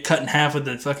or get cut in half with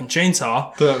a fucking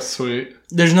chainsaw. That's sweet.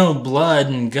 There's no blood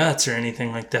and guts or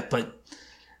anything like that, but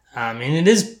I mean, it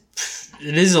is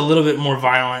a little bit more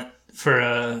violent for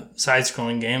a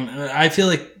side-scrolling game. I feel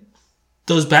like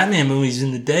those Batman movies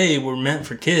in the day were meant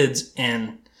for kids,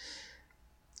 and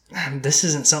this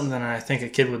isn't something that I think a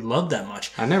kid would love that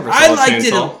much. I never saw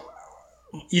Chainsaw.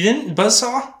 You didn't?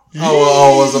 Buzzsaw?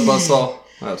 Oh, was it Buzzsaw?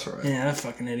 That's right. Yeah, that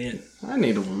fucking idiot. I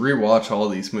need to rewatch all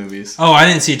these movies. Oh, I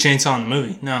didn't see a chainsaw in the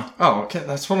movie. No. Oh, okay.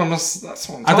 That's what I'm talking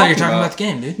about. I thought you were talking about the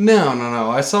game, dude. No.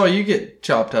 I saw you get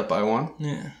chopped up by one.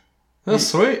 Yeah. That's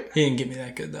sweet. He didn't get me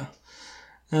that good, though.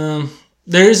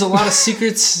 There's a lot of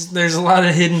secrets. There's a lot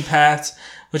of hidden paths,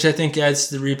 which I think adds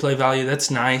to the replay value.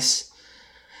 That's nice.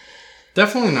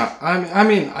 Definitely not. I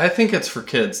mean, I think it's for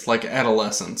kids, like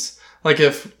adolescents. Like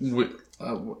if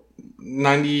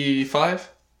 95?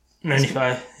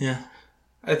 95, yeah.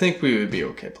 I think we would be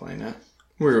okay playing it.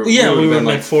 We would have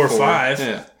been 4 or 5.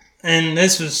 Yeah. And I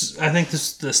think this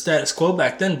was the status quo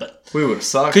back then, but we would have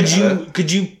sucked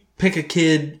Could you pick a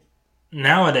kid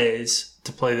nowadays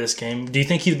to play this game? Do you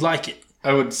think he'd like it?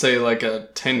 I would say like a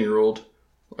 10-year-old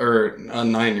or a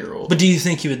 9-year-old. But do you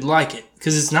think he would like it?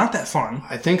 Because it's not that fun.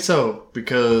 I think so,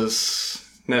 because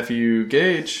nephew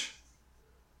Gage,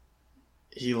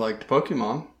 he liked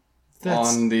Pokemon.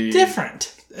 That's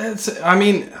different. I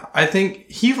think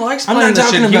he likes playing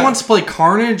that shit. He wants to play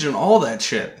Carnage and all that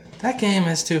shit. That game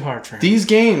is too hard for him. These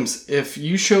games, if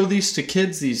you show these to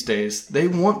kids these days, they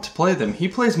want to play them. He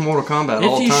plays Mortal Kombat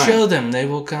all the time. If you show them, they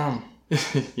will come.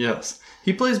 Yes.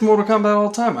 He plays Mortal Kombat all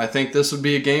the time. I think this would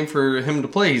be a game for him to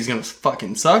play. He's going to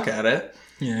fucking suck at it.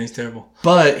 Yeah, he's terrible.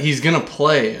 But he's going to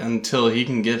play until he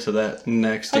can get to that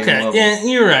next game level. Yeah,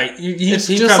 you're right. It's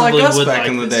just like us back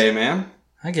in the day, man.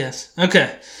 I guess.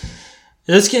 Okay.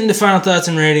 Let's get into final thoughts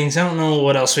and ratings. I don't know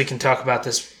what else we can talk about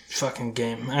this fucking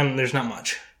game. There's not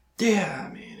much. Yeah,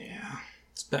 I mean, yeah.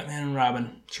 It's Batman and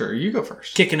Robin. Sure, you go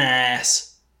first. Kicking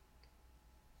ass.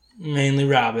 Mainly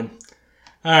Robin.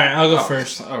 Alright, I'll go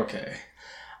first. Okay.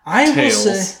 I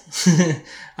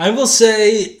will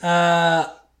say,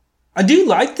 I do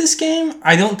like this game.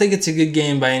 I don't think it's a good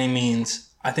game by any means.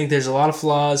 I think there's a lot of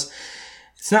flaws.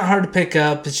 It's not hard to pick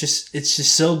up. It's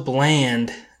just so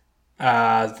bland.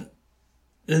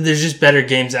 There's just better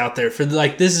games out there for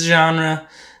like this genre,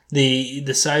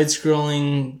 the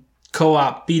side-scrolling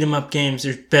co-op beat 'em up games.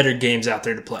 There's better games out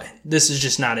there to play. This is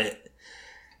just not it.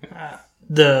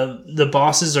 The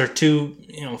bosses are too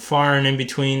far and in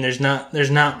between. There's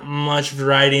not much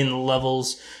variety in the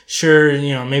levels. Sure,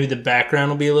 maybe the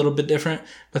background will be a little bit different,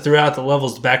 but throughout the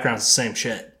levels, the background's the same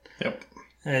shit. Yep.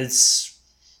 It's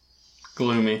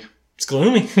gloomy. It's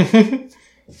gloomy.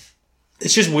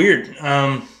 It's just weird.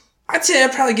 I'd say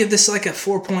I'd probably give this like a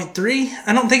 4.3.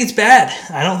 I don't think it's bad.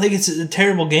 I don't think it's a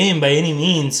terrible game by any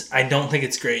means. I don't think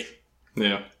it's great.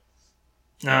 Yeah.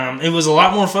 It was a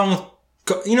lot more fun with...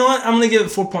 You know what? I'm going to give it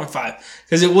 4.5.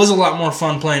 Because it was a lot more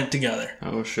fun playing it together.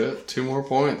 Oh, shit. 2 more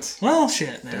points. Well,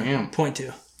 shit, man. Damn.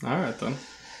 0.2. All right, then.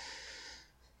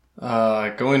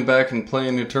 Going back and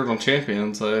playing Eternal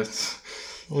Champions,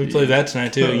 we played that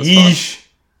tonight, too. Yeesh. Fun.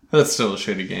 That's still a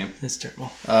shitty game. It's terrible.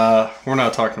 We're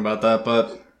not talking about that,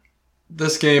 but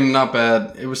this game, not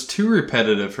bad. It was too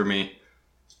repetitive for me.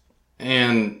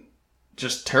 And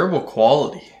just terrible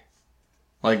quality.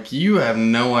 Like, you have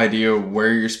no idea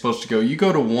where you're supposed to go. You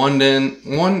go to one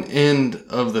end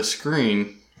of the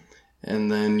screen,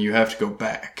 and then you have to go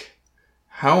back.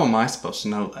 How am I supposed to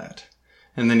know that?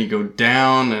 And then you go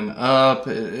down and up.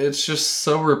 It's just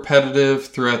so repetitive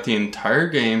throughout the entire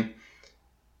game.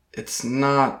 It's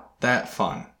not that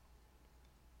fun.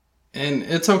 And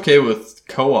it's okay with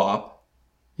co-op.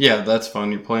 Yeah, that's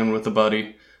fun. You're playing with a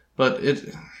buddy. But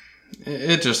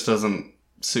it just doesn't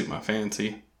suit my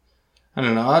fancy. I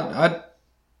don't know. I'd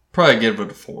probably give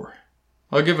it a 4.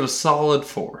 I'll give it a solid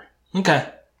 4. Okay.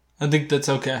 I think that's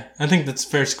okay. I think that's a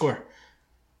fair score.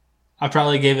 I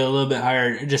probably gave it a little bit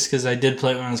higher just because I did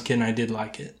play it when I was a kid and I did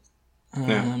like it. But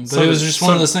it was just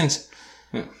one of those things.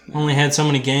 Yeah. Only had so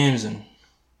many games and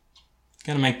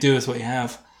got to make do with what you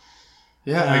have.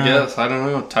 Yeah, I guess. I don't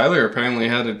know. Tyler apparently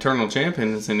had Eternal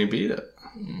Champions and he beat it.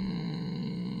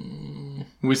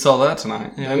 We saw that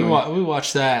tonight. Yeah, we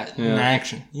watched that in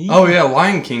action. Oh, yeah,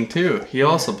 Lion King, too. He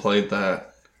also played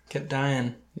that. Kept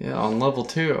dying. Yeah, on level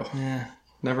 2. Yeah.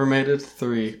 Never made it to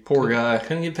 3. Poor guy.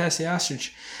 Couldn't get past the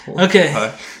ostrich. Poor Okay.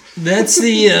 guy. That's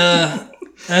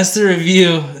the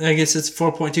review. I guess it's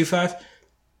 4.25.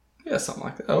 Yeah, something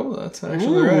like that. Oh, that's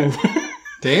actually right.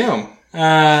 Damn.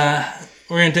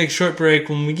 We're going to take a short break.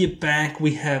 When we get back,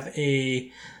 we have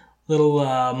a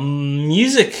little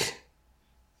music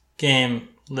game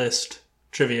list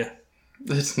trivia.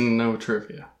 It's no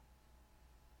trivia.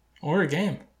 Or a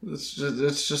game. It's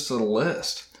just a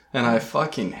list. And I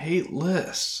fucking hate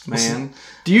lists, man.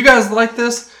 Do you guys like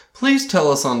this? Please tell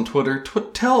us on Twitter.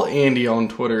 Tell Andy on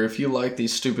Twitter if you like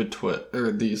these stupid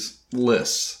these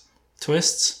lists.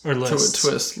 Twists or lists?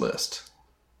 Twist list.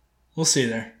 We'll see you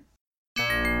there.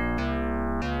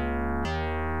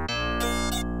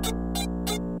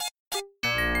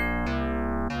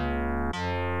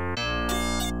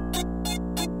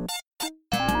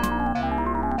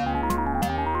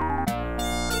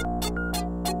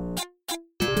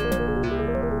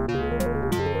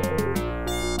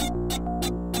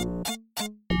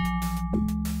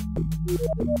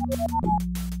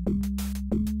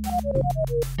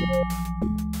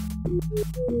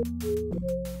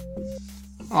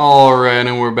 Alright,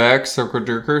 and we're back, Circle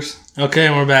Jerkers. Okay,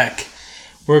 and we're back.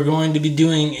 We're going to be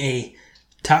doing a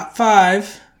top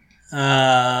 5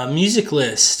 music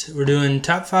list. We're doing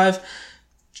top 5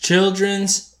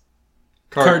 children's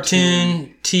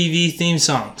cartoon TV theme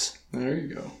songs. There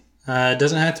you go. It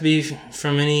doesn't have to be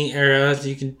from any era.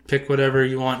 You can pick whatever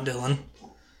you want, Dylan.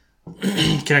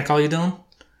 Can I call you Dylan?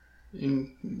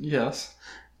 Yes.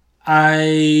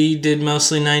 I did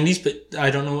mostly 90s, but I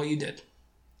don't know what you did.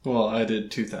 Well, I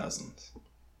did 2000s.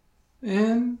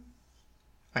 And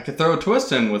I could throw a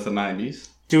twist in with the 90s.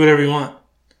 Do whatever you want.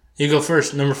 You go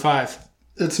first, number 5.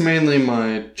 It's mainly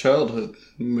my childhood,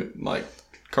 like,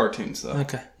 cartoons, though.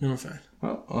 Okay, number 5.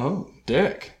 Oh,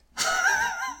 dick.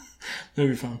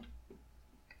 Movie phone.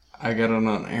 I got it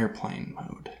on airplane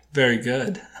mode. Very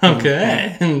good.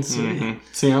 Okay. Mm-hmm. Sweet. Mm-hmm.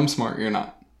 See, I'm smart, you're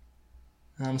not.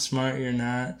 I'm smart, you're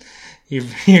not.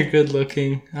 You're good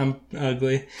looking. I'm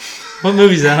ugly. What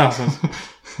movie's that off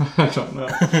of? I don't know.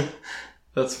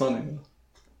 That's funny.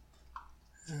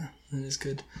 Yeah, that is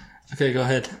good. Okay, go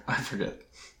ahead. I forget.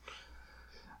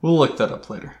 We'll look that up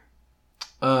later.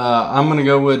 I'm going to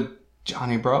go with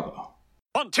Johnny Bravo.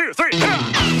 1, 2, 3, go!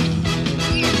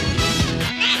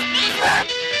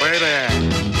 Where there?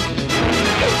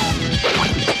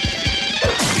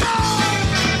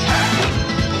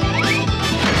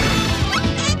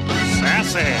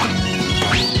 Sassy.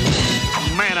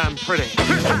 Man, I'm pretty.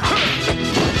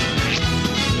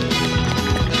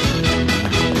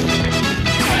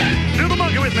 Do the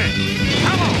monkey with me.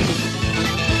 Come on.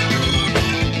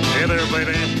 Hey there,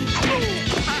 baby.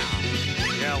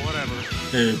 Yeah, whatever.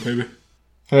 Hey, baby.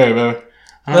 Hey, baby.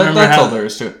 That's That's all there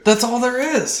is to it. That's all there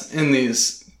is in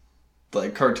these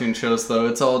like cartoon shows, though.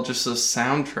 It's all just a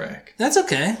soundtrack. That's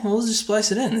okay. We'll just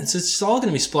splice it in. It's all going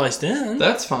to be spliced in.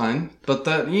 That's fine. But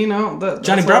that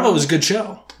Johnny Bravo was a good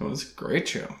show. It was a great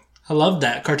show. I loved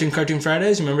that. Cartoon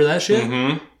Fridays. Remember that shit?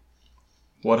 Mm-hmm.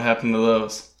 What happened to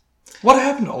those? What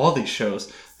happened to all these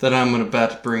shows that I'm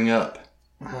about to bring up?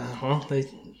 Well,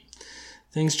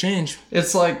 things change.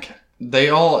 It's like they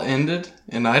all ended,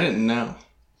 and I didn't know.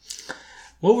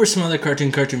 What were some other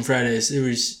Cartoon Fridays? There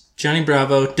was Johnny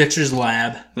Bravo, Dexter's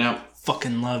Lab. Yep.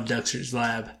 Fucking love Dexter's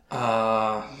Lab.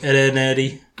 Ed, and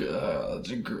Eddie.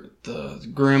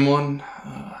 The Grim one.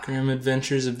 Grim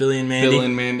Adventures of Billy and Mandy. Billy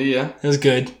and Mandy, yeah. That was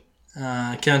good.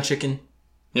 Count Chicken.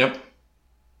 Yep.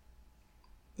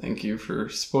 Thank you for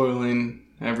spoiling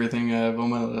everything I have on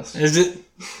my list. Is it?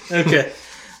 Okay.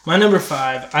 My number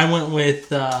 5, I went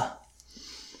with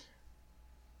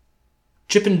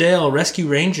Chip and Dale Rescue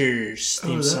Rangers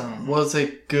theme song. Was a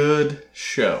good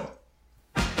show.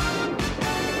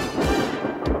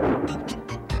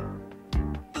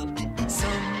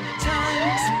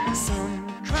 Sometimes some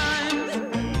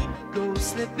crime goes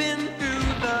slipping through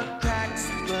the cracks,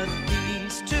 but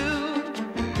these two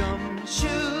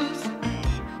gumshoes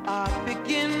are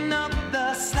picking up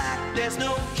the slack. There's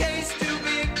no case too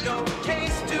big, no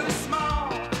case too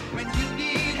small. When you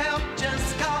need help,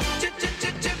 just call Chip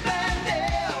and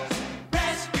Dale's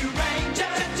Rescue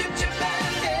Rangers. Chip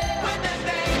and Dale when there's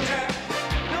danger.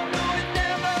 No, it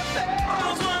never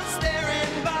fails. Once they're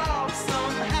involved,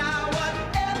 somehow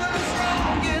whatever's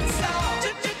wrong gets solved.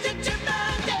 Chip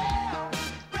and Dale.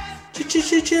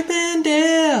 Chip and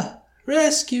Dale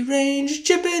Rescue Rangers.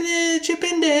 Chip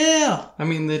and Dale I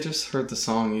mean, they just heard the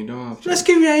song. You don't have to.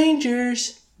 Rescue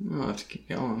Rangers. You don't have to keep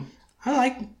going.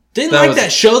 Didn't That like was-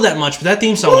 that show that much, but that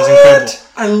theme song was incredible.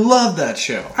 I love that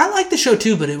show. I like the show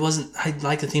too, but it wasn't. I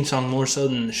like the theme song more so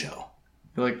than the show.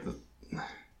 You like the.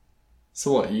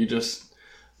 So what? You just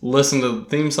listened to the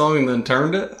theme song and then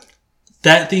turned it?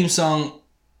 That theme song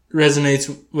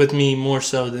resonates with me more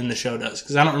so than the show does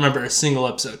because I don't remember a single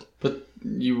episode But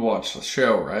you watched the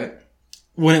show, right?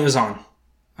 when it was on.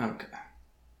 Okay.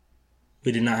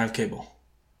 We did not have cable.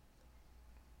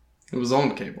 It was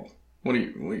on cable. What are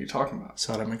you talking about?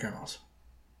 Saw it at my grandma's.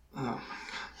 Oh.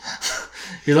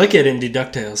 You're lucky I didn't do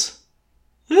DuckTales.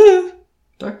 Woo!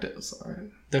 DuckTales, alright.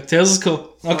 DuckTales is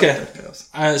cool. Okay.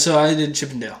 DuckTales. So I did Chip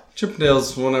and Dale.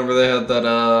 Chippendales, whenever they had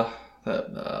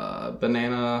that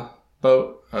banana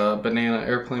boat, banana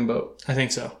airplane boat. I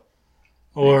think so.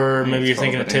 Or think maybe you're it's called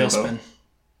thinking of Banana Tailspin.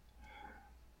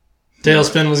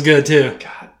 Tailspin was good too.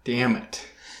 God damn it.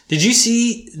 Did you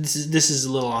see? This is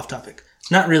a little off topic.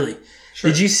 Not really.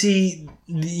 Sure. Did you see?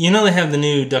 You know they have the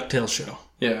new DuckTales show.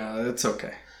 Yeah, it's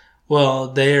okay. Well,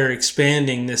 they are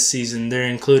expanding this season. They're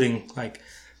including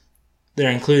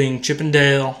Chip and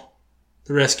Dale.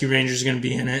 The Rescue Rangers are going to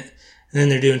be in it. And then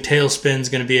they're doing Tailspin's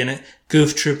going to be in it.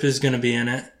 Goof Troop is going to be in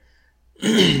it.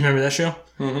 Remember that show?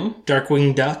 Mm-hmm.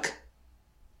 Darkwing Duck.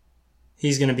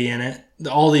 He's going to be in it.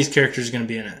 All these characters are going to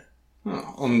be in it.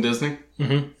 Oh, on Disney?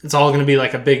 Mm-hmm. It's all going to be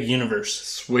like a big universe.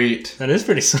 Sweet. That is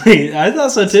pretty sweet. I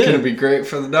thought so too. It's going to be great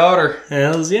for the daughter.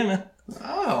 Hells yeah, man.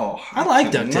 Oh. I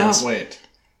like cannot DuckTales. Wait.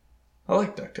 I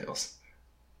like DuckTales.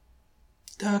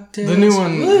 DuckTales. The new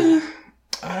one. Woo.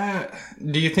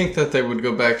 Do you think that they would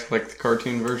go back to like the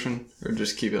cartoon version? Or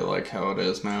just keep it like how it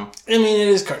is now? I mean, it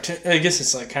is cartoon. I guess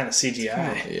it's like kind of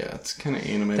CGI. Yeah, it's kind of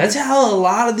animated. That's how a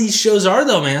lot of these shows are,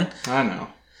 though, man. I know.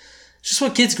 Just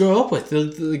what kids grow up with.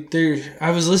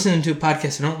 I was listening to a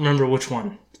podcast. I don't remember which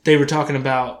one. They were talking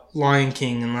about Lion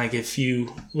King and like if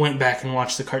you went back and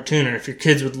watched the cartoon, or if your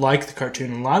kids would like the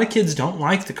cartoon. A lot of kids don't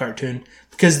like the cartoon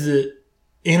because the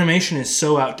animation is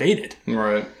so outdated.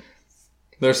 Right.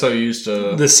 They're so used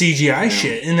to The CGI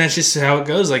shit, and that's just how it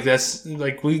goes. Like that's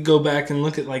like we go back and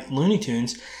look at like Looney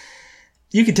Tunes.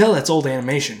 You could tell that's old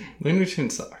animation. Looney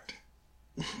Tunes sucked.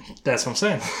 That's what I'm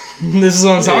saying. This is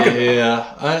what I'm talking about.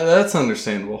 Yeah, that's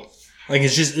understandable. Like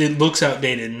it's just it looks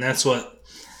outdated, and that's what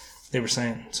they were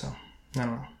saying. So I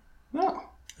don't know. No.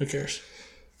 Who cares?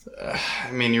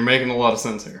 I mean, you're making a lot of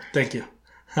sense here. Thank you.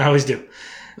 I always do.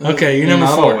 Okay, you're number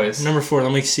Not 4. always. Number 4.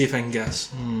 Let me see if I can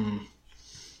guess.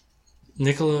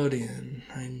 Nickelodeon.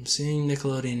 I'm seeing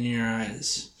Nickelodeon in your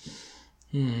eyes.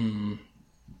 The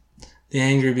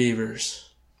Angry Beavers.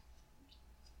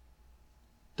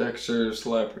 Dexter's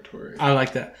Laboratory. I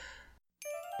like that.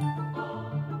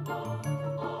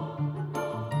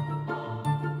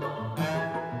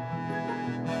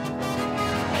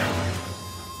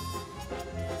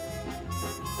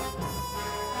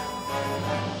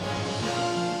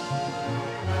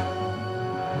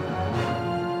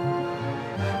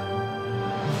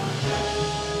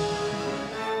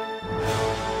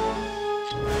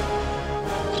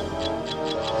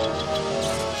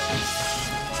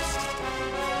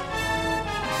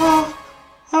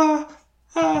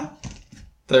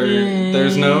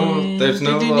 There's no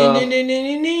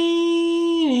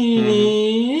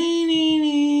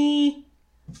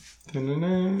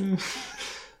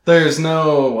there's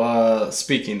no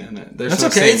speaking in it. There's That's no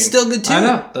okay. singing. It's still good too. I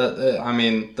know. I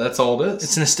mean, that's all it is.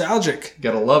 It's nostalgic. You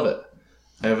gotta love it.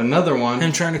 I have another one.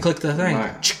 Him trying to click the thing.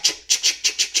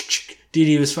 Right. Dee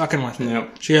Dee was fucking with it.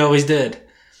 Yep. She always did.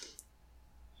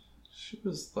 She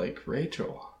was like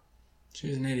Rachel. She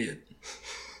was an idiot.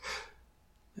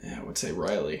 Yeah, I would say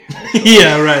Riley.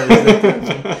 Yeah,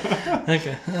 right.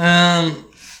 Okay.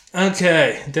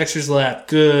 Okay. Dexter's Lab.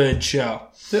 Good show.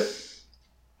 Yep.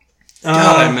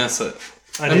 God, I Um, miss it.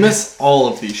 I I did. miss all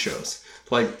of these shows.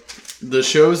 Like, the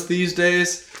shows these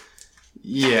days,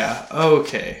 Yeah,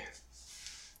 okay.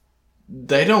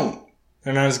 They're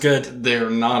not as good. They're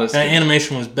not as That good.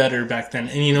 animation was better back then,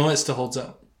 and you know what? It still holds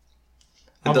up.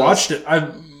 I does. watched it.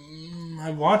 I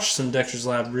watched some Dexter's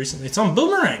Lab recently. It's on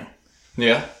Boomerang.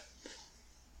 Yeah.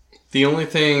 The only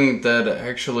thing that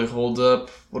actually holds up,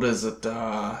 what is it? They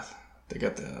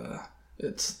got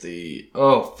it's the,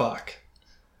 oh fuck.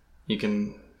 You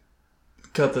can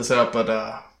cut this out, but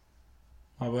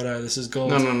Why would I? This is gold.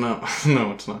 no,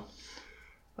 no, it's not.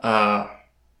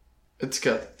 It's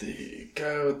got the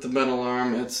guy with the metal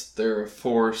arm. It's their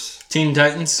Force. Teen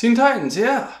Titans. Teen Titans,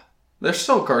 yeah. They're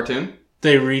still a cartoon,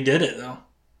 They redid it though.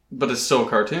 but it's still a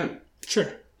cartoon.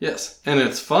 Sure. Yes, and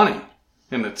it's funny,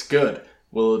 and it's good.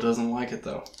 Willow doesn't like it,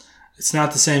 though. It's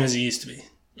not the same as it used to be.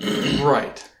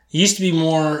 Right. It used to be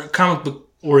more comic book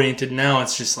oriented. Now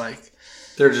it's just like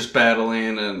They're just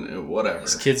battling and whatever.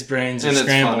 kids' brains are And it's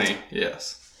scrambled. funny,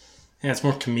 yes. Yeah, it's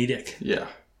more comedic. Yeah.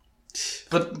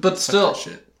 But still, that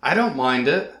shit. I don't mind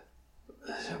it.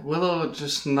 Willow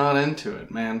just not into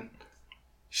it, man.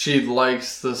 She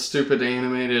likes the stupid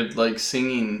animated, like,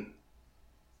 singing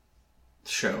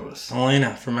shows.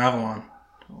 Elena from Avalon.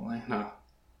 Elena.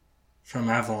 From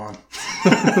Avalon.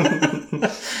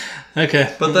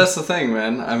 Okay. But that's the thing,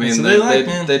 man. I mean, So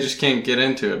they just can't get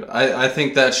into it. I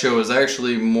think that show is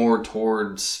actually more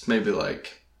towards maybe,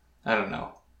 like, I don't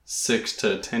know, 6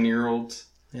 to 10-year-olds.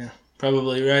 Yeah,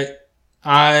 probably right.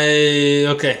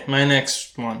 Okay, my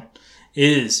next one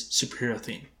is superhero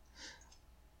theme.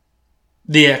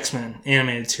 The X-Men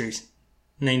animated series.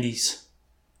 90s.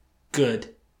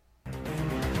 Good.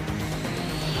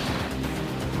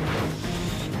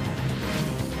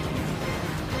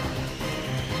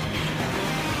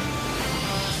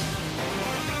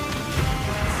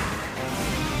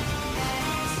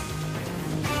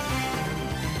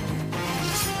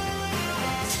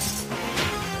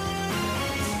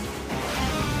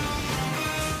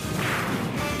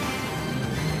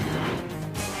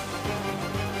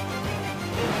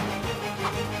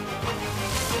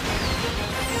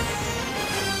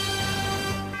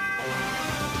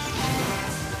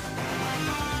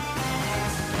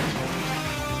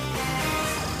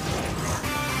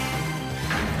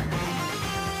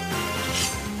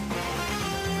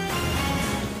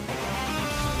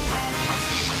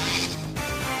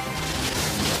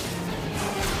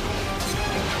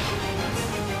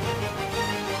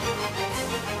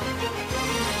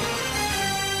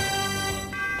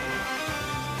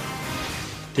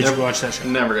 Did you watch that show?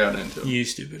 Never got into it. You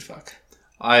stupid fuck.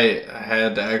 I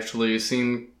had actually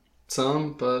seen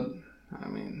some, but, I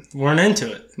mean, Weren't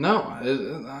into it. no.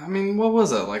 I mean, what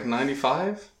was that, like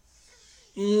 95?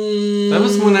 That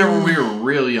was whenever we were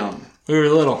real young. We were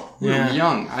little. We were Yeah.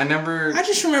 young. I never... I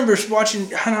just remember watching,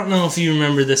 I don't know if you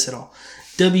remember this at all.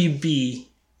 WB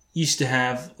used to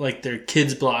have like their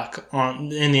kids block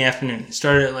on in the afternoon. It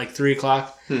started at like 3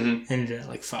 o'clock, ended at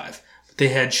like 5. But they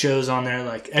had shows on there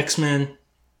like X-Men.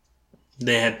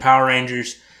 They had Power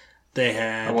Rangers. They I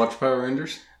had watched Power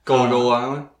Rangers. Gullah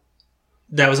Island.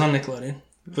 that was on Nickelodeon,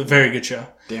 but very good show.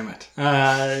 Damn it.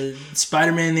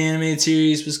 Spider-Man the animated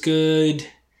series was good.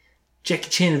 Jackie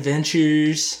Chan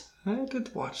Adventures. I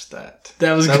did watch that.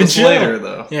 That was a That good was show. later,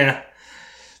 though. Yeah,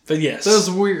 but yes, That was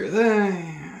weird.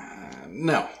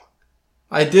 No.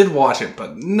 I did watch it,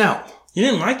 but no. you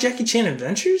didn't like Jackie Chan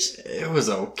Adventures? It was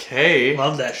okay.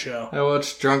 Love that show. I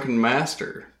watched Drunken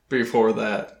Master before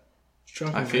that,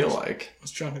 Drunken I feel Master. like.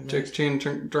 What's Drunken Jackie Master?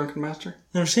 Chan Drunken Master?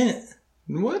 Never seen it.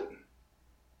 What?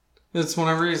 It's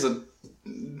whenever he's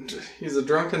a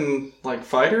drunken, like,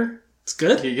 fighter. It's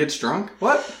good. He gets drunk.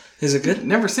 What? Is it good?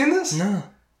 Never seen this? No.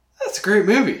 That's a great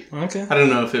movie. Okay. I don't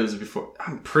know if it was before.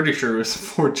 I'm pretty sure it was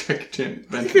before Jackie Chan I think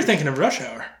Adventure. you're thinking of Rush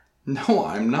Hour. No,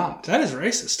 I'm not. That is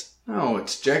racist. No,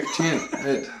 it's Jackie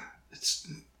Chan. It's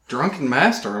Drunken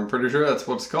Master. I'm pretty sure that's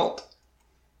what it's called.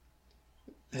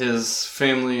 His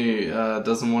family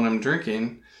doesn't want him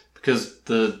drinking because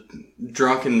the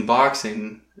drunken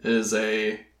boxing is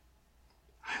I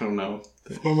don't know.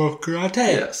 Form of karate.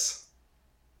 Yes.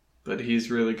 But he's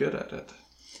really good at it.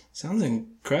 Sounds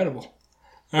incredible.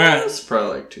 All right, It's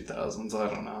probably like 2000s.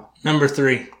 I don't know. number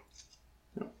 3.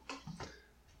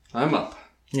 I'm up.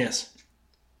 Yes.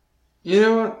 You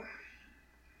know what?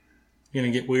 You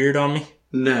gonna get weird on me?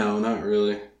 No, not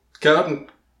really. Cow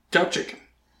chicken.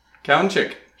 Cow and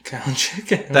chicken. Cow and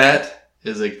chicken. That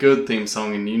is a good theme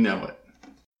song and you know it.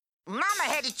 Mama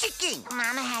had a chicken.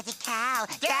 Mama had a cow.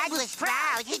 Dad was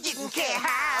proud. He didn't care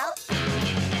how.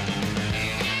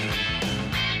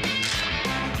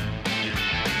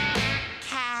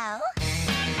 Cow.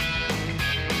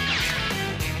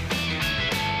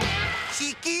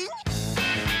 Chicken.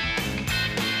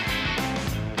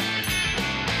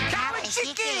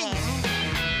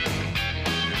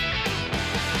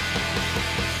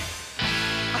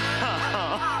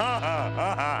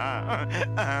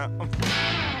 I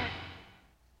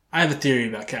have a theory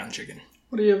about Cow and Chicken.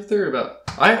 What do you have a theory about?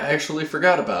 I actually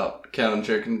forgot about Cow and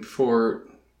Chicken before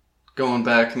going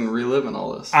back and reliving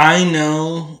all this. I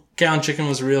know Cow and Chicken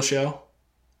was a real show,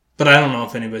 but I don't know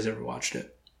if anybody's ever watched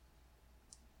it.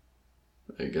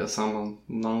 I guess I'm a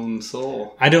lone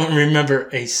soul. I don't remember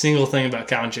a single thing about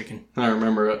Cow and Chicken. I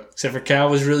remember it. Except for Cow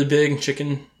was really big and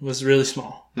Chicken was really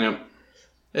small. Yep.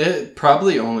 It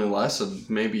probably only lasted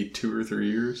maybe 2 or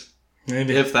 3 years.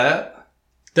 Maybe. If that.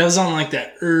 That was on like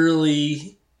that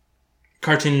early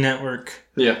Cartoon Network.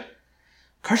 Yeah.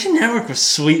 Cartoon Network was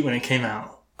sweet when it came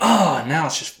out. Oh, now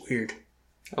it's just weird.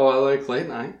 Oh, I like late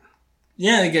night.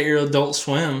 Yeah, they got your Adult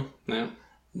Swim. Yeah.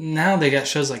 Now they got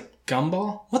shows like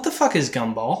Gumball. What the fuck is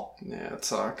Gumball? Yeah, it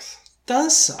sucks.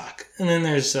 Does suck. And then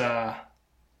there's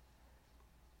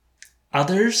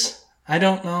others. I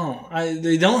don't know.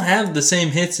 They don't have the same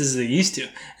hits as they used to.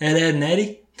 Ed, and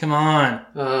Eddie? Come on.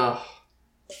 God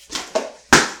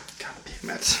damn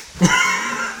it.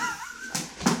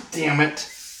 Damn it.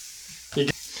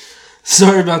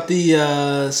 Sorry about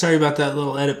that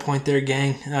little edit point there,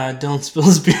 gang. Don't spill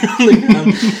his beer on the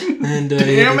ground. And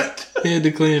Damn it. He had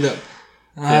to clean it up.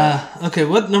 Okay,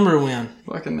 what number are we on?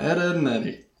 Fucking Ed, and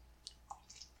Eddie.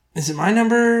 Is it my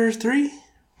number 3?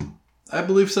 I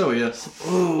believe so, yes.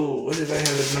 Oh, what did I have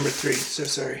as number 3? So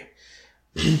sorry.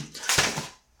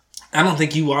 I don't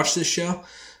think you watched this show,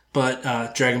 but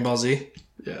Dragon Ball Z.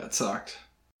 Yeah, it sucked.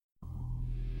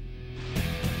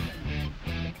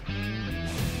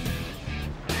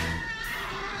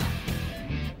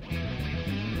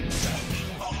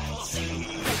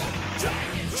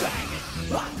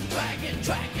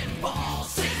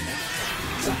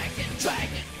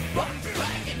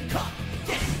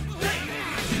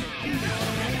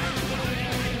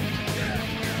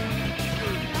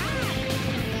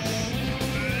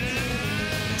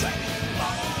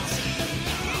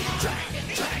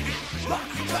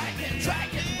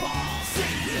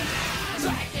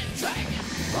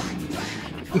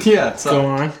 Yeah, it sucked. Go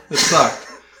on. It sucked.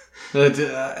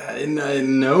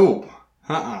 No.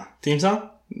 Theme song?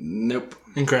 Nope.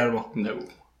 Incredible. No.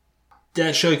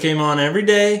 That show came on every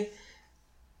day,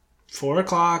 4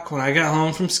 o'clock when I got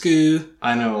home from school.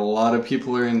 I know a lot of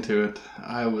people are into it.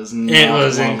 I was not. It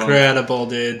was one of them. incredible,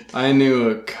 dude. I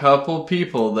knew a couple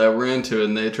people that were into it,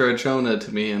 and they tried showing it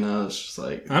to me, and I was just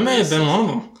like... I may have been one of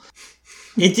them.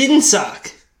 It didn't suck.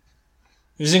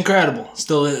 It was incredible.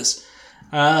 Still is.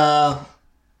 To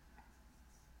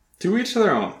each their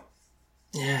own.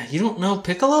 Yeah, you don't know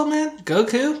Piccolo, man?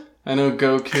 Goku? I know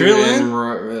Goku Krillin? and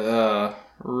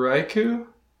Raikou.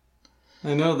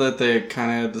 I know that they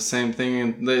kind of had the same thing,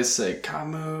 and they say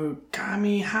Kamiha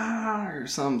or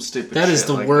some stupid That shit is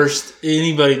the like worst.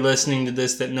 Anybody listening to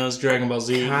this that knows Dragon Ball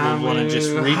Z would want to just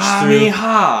reach through.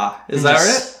 Kamiha. Is that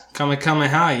right?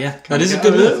 Kamehameha, yeah. That is a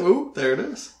good move. Ooh, there it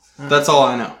is. That's all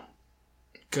I know.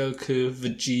 Goku,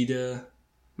 Vegeta,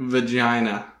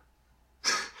 Vagina.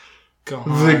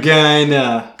 Gohan.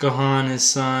 Vagina. Gohan, his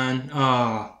son.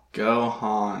 Oh,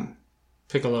 Gohan.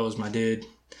 Piccolo is my dude.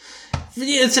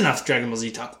 Yeah, it's enough Dragon Ball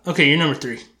Z talk. Okay, you're number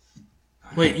 3.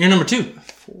 Wait, you're number 2.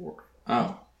 4.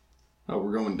 Oh,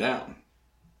 we're going down.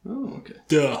 Oh, okay.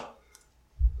 Duh.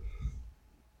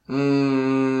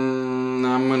 I'm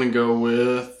gonna go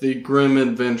with The Grim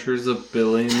Adventures of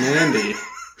Billy and Mandy.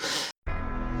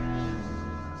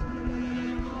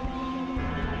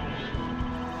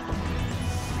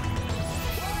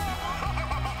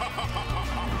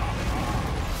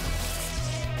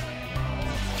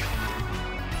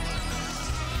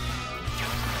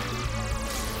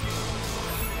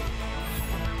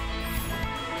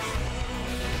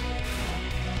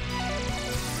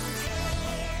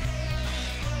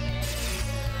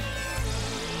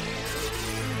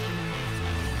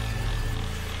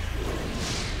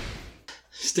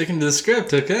 Sticking to the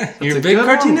script, okay? You're a a big good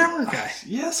Cartoon one. Network guy.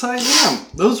 Yes, I am.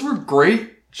 Those were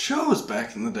great shows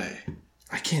back in the day.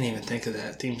 I can't even think of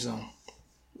that theme song.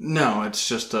 No, it's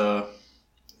just a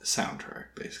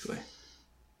soundtrack, basically.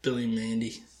 Billy and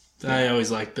Mandy. I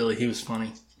always liked Billy. He was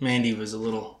funny. Mandy was a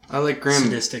little I like Grim.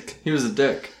 sadistic. He was a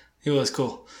dick. He was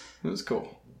cool. It was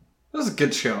cool. It was a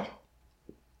good show.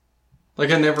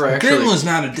 Like, I never actually... Grim was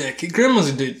not a dick. Grim was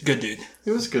a good dude.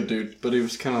 He was a good dude, but he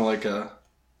was kind of like a...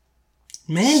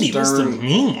 Mandy was the stern,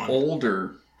 mean one.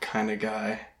 older kind of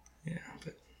guy. Yeah,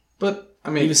 But, I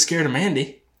mean... he was scared of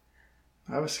Mandy.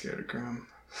 I was scared of Grim.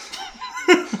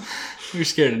 You were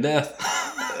scared of death.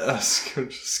 I was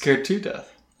scared to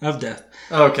death. Of death.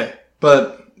 Okay,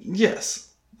 but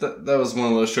yes, that was one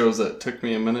of those shows that took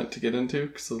me a minute to get into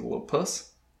because of the little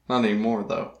puss. Not anymore,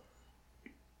 though.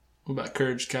 What about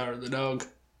Courage the Cowardly Dog?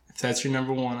 If that's your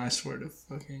number one, I swear to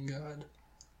fucking God.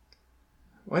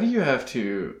 Why do you have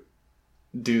to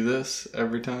do this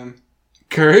every time?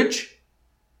 Courage?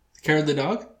 Courage the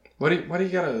dog? Why do you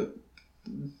gotta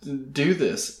do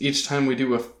this each time we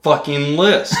do a fucking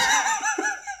list?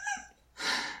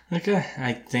 Okay,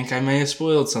 I think I may have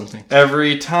spoiled something.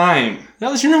 Every time.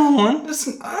 That was your number one?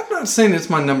 Listen, I'm not saying it's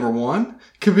my number one.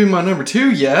 Could be my number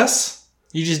two, yes.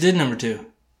 You just did number two.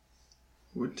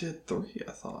 We did three,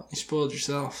 I thought. You spoiled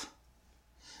yourself.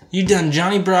 You done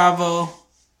Johnny Bravo.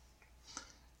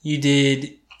 You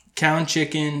did Cow and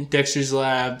Chicken, Dexter's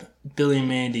Lab, Billy and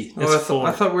Mandy. That's four.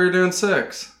 I thought we were doing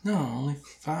 6. No, only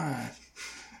 5.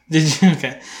 Did you?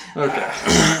 Okay. Okay.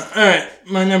 Alright,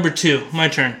 my number 2. My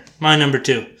turn. My number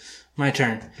 2. My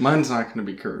turn. Mine's not going to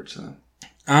be Courage, then.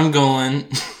 I'm going...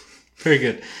 Very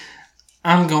good.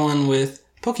 I'm going with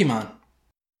Pokemon.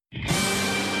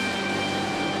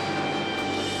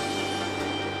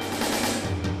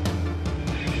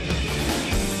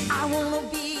 I wanna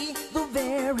be the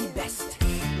very best,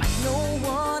 like no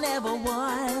one ever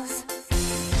was.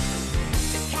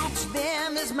 To catch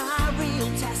them is my real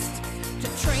test, to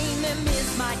train them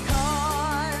is my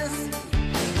cause.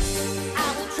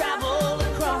 I will travel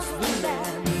across the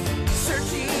land,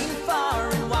 searching far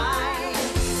and wide.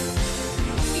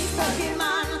 Each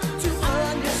Pokemon to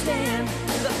understand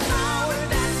the power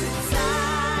that's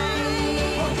inside.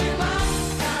 Pokemon,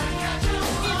 gotta catch 'em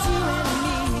all. It's you and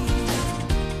me.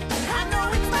 I know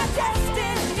it's my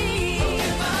destiny.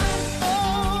 Pokemon.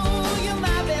 Oh, you're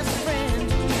my best friend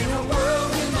in a world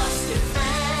we must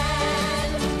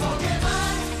defend.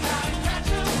 Pokemon, gotta catch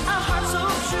 'em all. A heart so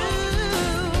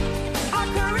true, our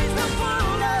courage will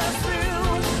pull us through.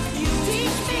 You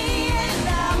teach me and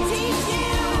I'll teach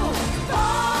you.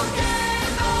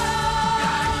 Pokemon,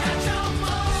 gotta catch 'em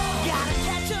all. Gotta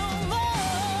catch 'em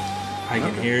all. I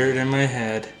can hear it in my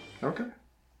head. Okay.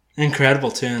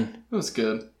 Incredible tune. It was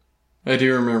good. I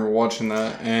do remember watching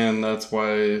that, and that's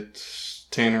why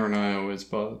Tanner and I always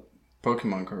bought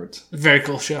Pokemon cards. Very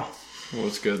cool show. It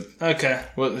was good. Okay.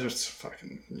 Well, it's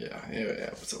fucking... Yeah,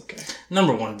 it was okay.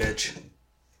 Number 1, bitch.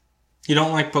 You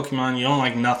don't like Pokemon, you don't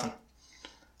like nothing.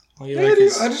 All you Yeah, like dude,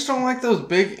 is... I just don't like those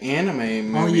big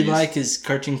anime movies. All you like is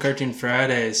Cartoon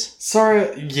Fridays.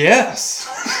 Sorry, yes.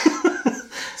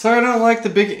 Sorry, I don't like the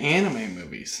big anime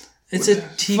movies. It's a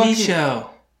TV show.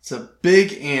 It's a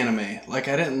big anime. Like,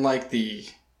 I didn't like the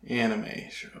anime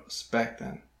shows back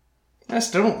then. I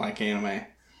still don't like anime.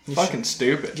 Fucking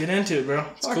stupid. Get into it, bro.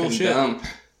 It's Fucking cool shit. dumb.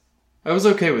 I was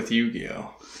okay with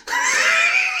Yu-Gi-Oh!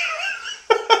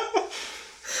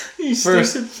 You For,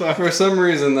 stupid fuck. for some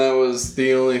reason, that was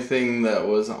the only thing that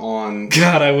was on.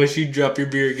 God, I wish you'd drop your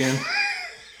beer again.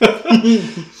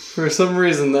 For some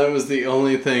reason, that was the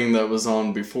only thing that was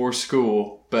on before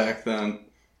school back then.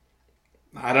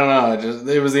 I don't know.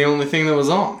 It was the only thing that was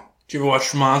on. Did you ever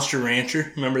watch Monster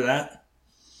Rancher? Remember that?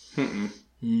 Mm-mm.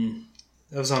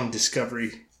 That was on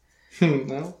Discovery.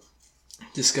 No.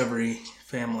 Discovery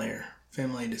Family or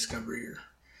Family Discovery.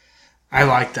 I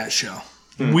like that show.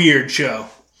 Weird show.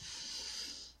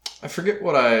 I forget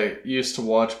what I used to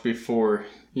watch before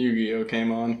Yu-Gi-Oh!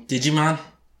 Came on. Digimon?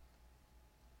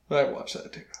 I watched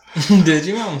that too.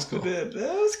 Digimon was cool. That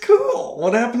was cool.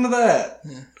 What happened to that?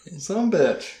 Some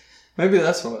bitch. Maybe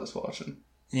that's what I was watching.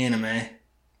 Anime.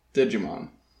 Digimon.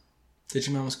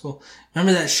 Digimon was cool.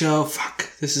 Remember that show? Fuck.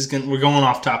 We're going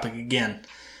off topic again.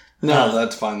 No,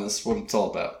 that's fine. That's what it's all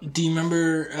about. Do you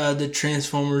remember the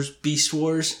Transformers Beast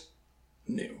Wars?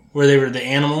 No. Where they were the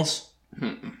animals?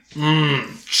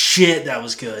 Shit, that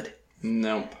was good.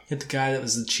 Nope. You had the guy that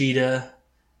was the cheetah.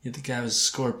 You had the guy that was a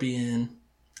scorpion.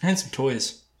 I had some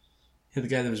toys. You had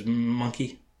the guy that was a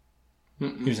monkey.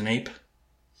 He was an ape.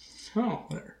 Oh.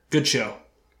 Whatever. Good show.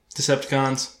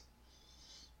 Decepticons.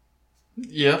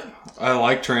 Yep. I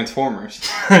like Transformers.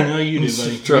 I know you do,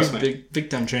 buddy. Trust You're me. a big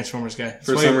time Transformers guy.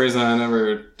 For some reason, I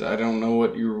don't know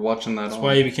what you were watching that on. That's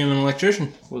why you became an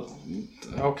electrician.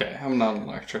 Okay, I'm not an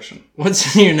electrician.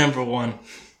 What's your number 1?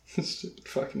 Stupid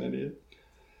fucking idiot.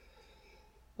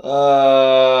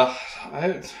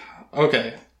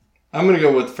 Okay. I'm gonna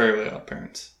go with Fairly Odd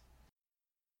Parents.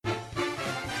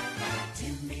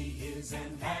 Timmy is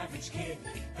an average kid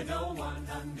that no one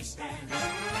understands.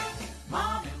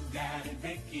 Mom and Dad and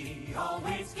Vicky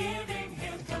always giving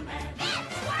him commands.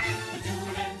 The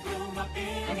doom and gloom up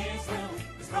in his room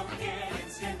is broken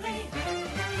instantly.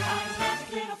 Eyes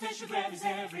like little fish who grab his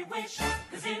every wish,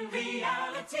 'cause in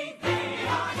reality they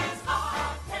are his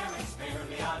odd parents,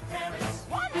 fairly odd parents.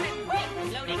 Wandering wind,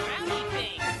 floating rowdy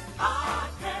things. Odd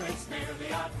parents,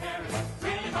 fairly odd parents.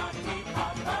 Really hard to keep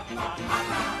up,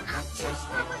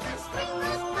 Transformers,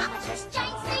 springless, monsters,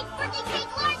 giant snake, birthday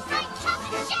cake, large, bright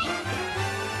chocolate shake.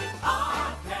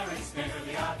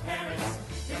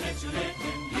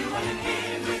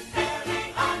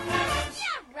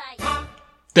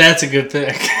 That's a good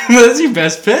pick. That's your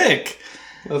best pick.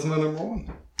 That's my number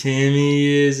one. Timmy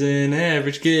is an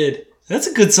average kid. That's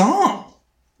a good song.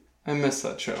 I miss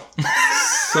that show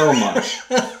so much.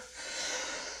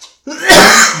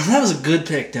 That was a good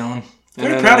pick, Dylan.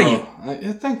 Very proud of you.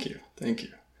 Yeah, thank you.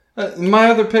 My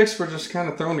other picks were just kind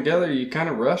of thrown together. You kind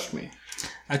of rushed me.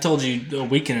 I told you a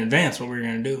week in advance what we were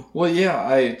going to do. Well, yeah,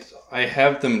 I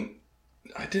have them.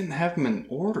 I didn't have them in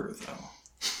order, though.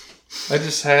 I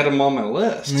just had them on my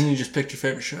list. And then you just picked your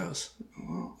favorite shows.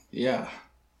 Well, yeah.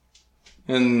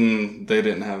 And they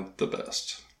didn't have the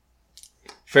best.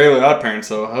 Fairly Odd Parents,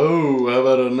 though. Oh, how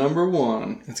about a number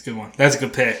one? That's a good one. That's a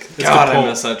good pick. That's God, a good I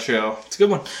miss that show. It's a good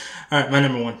one. All right, my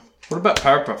number one. What about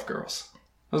Powerpuff Girls?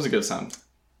 That was a good sound.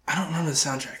 I don't remember the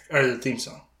soundtrack or the theme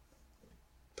song.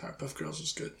 Powerpuff Girls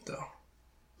was good though.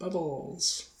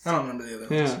 Bubbles. I don't remember the other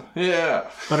ones. Yeah.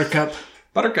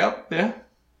 Buttercup, yeah.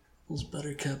 Bubbles,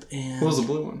 Buttercup, and What was the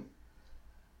blue one?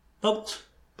 Bubbles.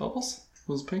 Bubbles?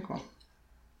 What was the pink one?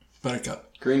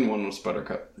 Buttercup. Green one was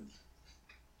Buttercup.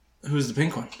 Who's the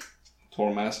pink one? That's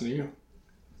what I'm asking you.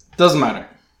 Doesn't matter.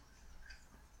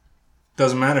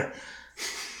 Doesn't matter.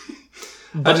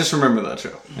 I just remember that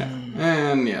show. Yeah.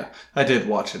 And yeah, I did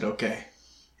watch it, okay.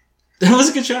 That was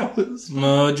a good show.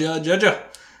 Mojo Jojo.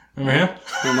 Remember him?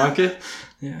 The monkey?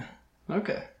 Yeah.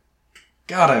 Okay.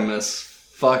 God, I miss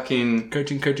fucking...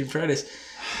 Cartoon Fridays.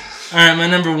 Alright, my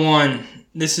number one.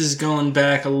 This is going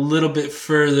back a little bit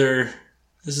further.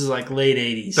 This is like late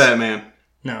 80s. Batman.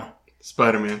 No.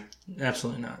 Spider-Man.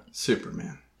 Absolutely not.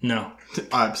 Superman. No.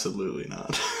 Absolutely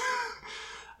not.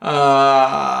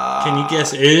 Can you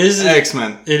guess? It is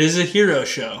X-Men. It is a hero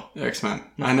show. X-Men.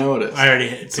 I know it is. I already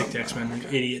picked X-Men.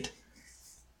 Okay. Idiot.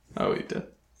 Oh, you did?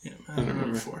 Yeah, I don't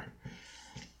remember 4.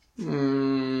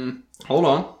 Hold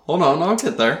on. I'll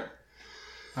get there.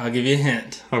 I'll give you a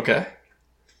hint. Okay.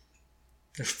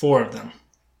 There's 4 of them.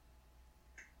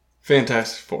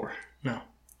 Fantastic Four. No.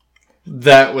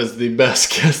 That was the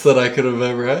best guess that I could have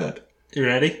ever had. You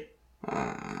ready?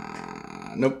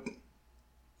 Nope.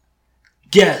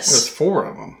 Guess. There's 4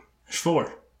 of them. There's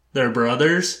 4. They're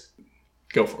brothers.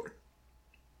 Go for it.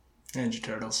 Ninja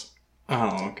Turtles.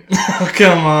 Oh, okay. Oh,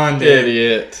 come on, dude.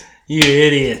 Idiot. You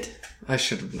idiot. I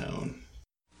should have known.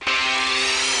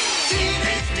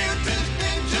 Teenage Mutant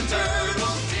Ninja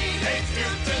Turtles. Teenage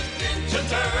Mutant Ninja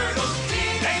Turtles.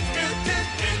 Teenage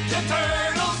Mutant Ninja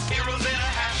Turtles. Heroes in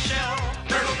a half shell.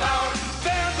 Turtle power.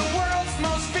 They're the world's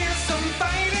most fearsome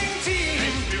fighting team.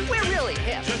 We're really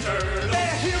hip. Ninja Turtles.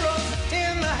 They're heroes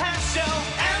in the half shell.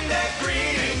 And they're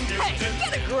green. Hey,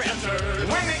 get a grip.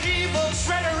 When the evil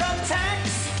Shredder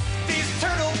attacks, these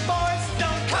turtle boys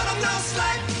don't cut 'em no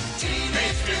slack.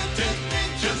 Teenage Mutant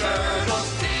Ninja Turtles.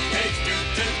 Teenage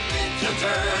Mutant Ninja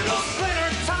Turtles.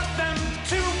 Splinter taught them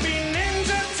to be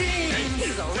ninja teens.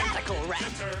 He's a radical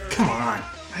rat. Come on.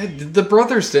 The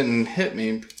brothers didn't hit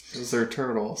me because they're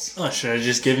turtles. Oh, should I have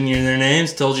just given you their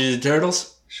names? Told you the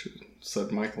Turtles? Should have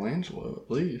said Michelangelo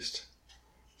at least.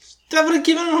 That would have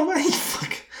given it away.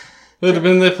 Fuck. It would have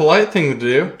been the polite thing to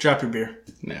do. Drop your beer.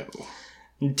 No.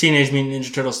 Teenage Mutant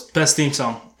Ninja Turtles. Best theme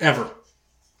song ever.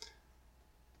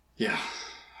 Yeah,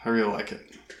 I really like it.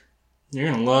 You're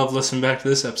going to love listening back to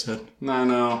this episode.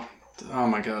 No. Oh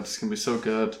my god, it's going to be so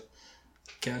good.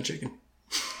 Cow and Chicken.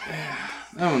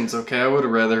 That one's okay. I would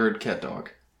have rather heard Cat Dog.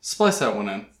 Splice that one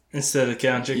in. Instead of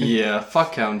Cow and Chicken? Yeah,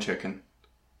 fuck Cow and Chicken.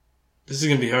 This is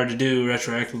going to be hard to do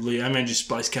retroactively. I may just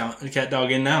splice Cat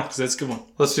Dog in now, because that's a good one.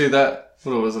 Let's do that.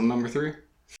 What was it, number 3?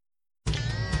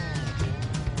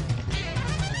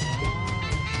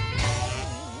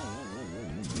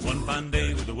 One fine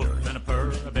day with a whoop and a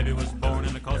purr, a baby was born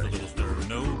and it caused a little stir.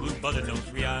 No blue-blooded, no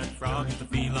three-eyed frog, just a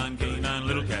feline canine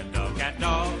little cat dog. Cat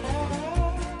dog,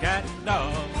 cat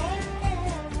dog.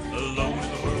 Alone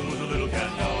in the world with a little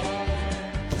cat dog.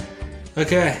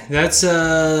 Okay, that's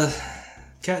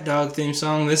Cat Dog theme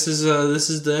song. This is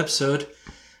the episode.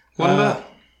 Not bad.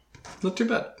 Not too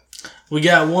bad. We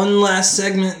got one last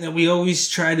segment that we always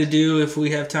try to do if we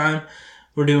have time.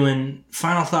 We're doing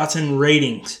final thoughts and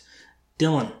ratings.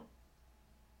 Dylan.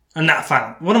 Not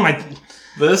final. What am I...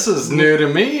 This is new to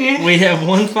me. We have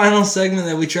one final segment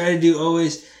that we try to do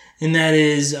always, and that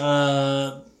is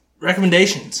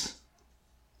recommendations.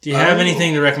 Do you have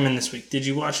anything to recommend this week? Did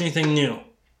you watch anything new?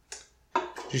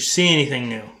 Did you see anything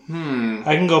new?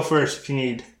 I can go first if you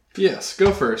need. Yes,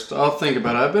 go first. I'll think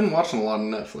about it. I've been watching a lot of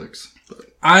Netflix. But...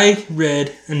 I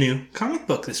read a new comic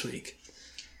book this week.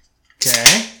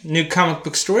 Okay. New comic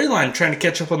book storyline, trying to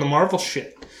catch up on the Marvel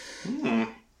shit.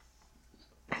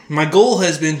 My goal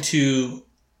has been to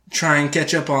try and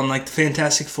catch up on like the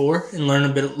Fantastic Four and learn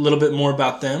a little bit more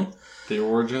about them. The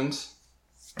origins.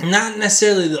 not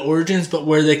necessarily the origins, but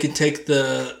where they could take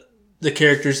the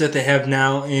characters that they have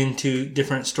now into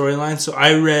different storylines. So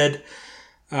I read,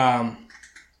 I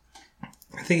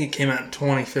think it came out in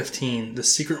 2015, The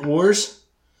Secret Wars,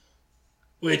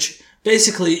 which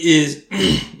basically is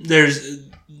there's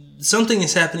something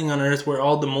is happening on Earth where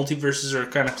all the multiverses are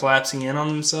kind of collapsing in on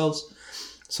themselves.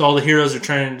 So all the heroes are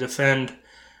trying to defend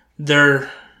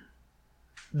their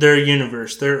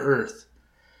universe, their Earth.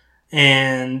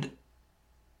 And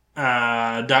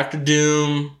Doctor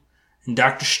Doom and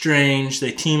Doctor Strange,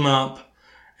 they team up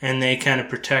and they kind of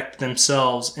protect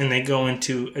themselves and they go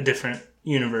into a different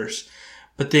universe.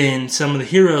 But then some of the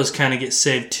heroes kind of get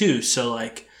saved too. So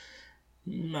like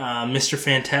Mr.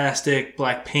 Fantastic,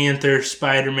 Black Panther,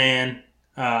 Spider-Man,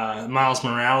 Miles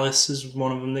Morales is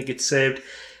one of them that gets saved.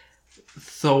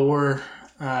 Thor,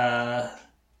 I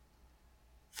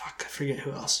forget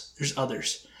who else. There's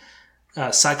others.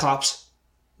 Cyclops.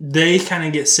 They kind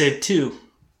of get saved too.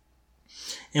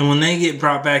 And when they get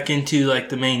brought back into like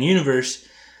the main universe,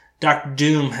 Doctor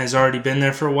Doom has already been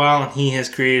there for a while and he has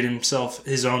created himself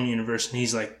his own universe and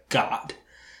he's like God.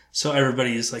 So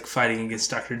everybody is like fighting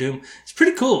against Doctor Doom. It's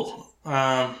pretty cool.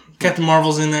 Captain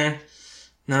Marvel's in there. And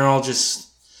they're all just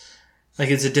like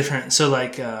it's a different. So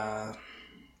like I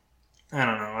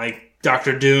don't know. Like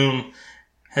Doctor Doom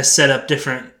has set up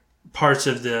different parts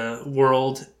of the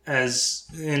world as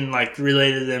in like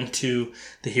related them to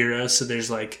the heroes. So there's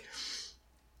like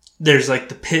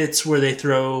the pits where they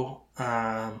throw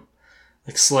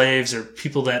like slaves or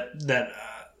people that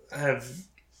have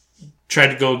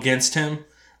tried to go against him.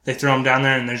 They throw them down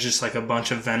there, and there's just like a bunch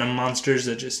of venom monsters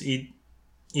that just eat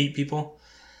people.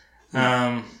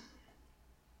 Then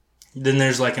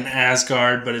there's like an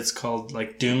Asgard, but it's called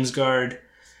like Doomsguard.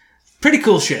 Pretty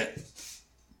cool shit.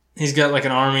 He's got like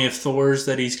an army of Thors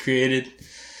that he's created.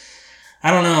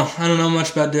 I don't know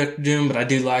much about Doctor Doom, but I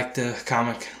do like the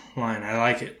comic line. I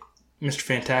like it. Mr.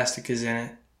 Fantastic is in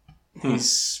it.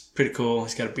 He's pretty cool.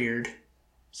 He's got a beard.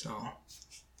 So,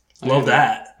 love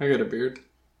that. I got a beard.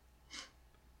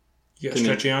 You got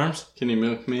stretchy arms? Can you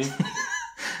milk me?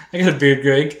 I got a beard,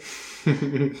 Greg.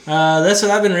 That's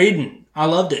what I've been reading. I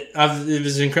loved it. It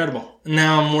was incredible.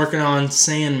 Now I'm working on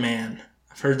Sandman.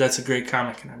 I've heard that's a great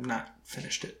comic, and I've not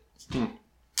finished it.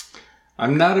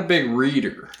 I'm not a big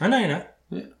reader. I know you're not.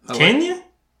 Yeah, Can you?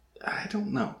 I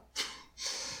don't know.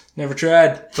 Never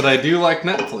tried. But I do like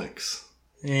Netflix.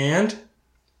 And?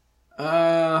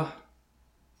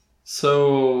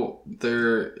 So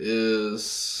there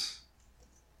is...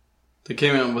 They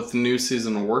came out with the new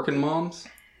season of Working Moms.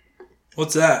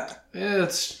 What's that?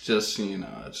 It's just,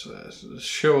 it's a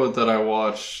show that I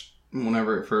watched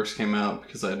whenever it first came out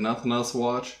because I had nothing else to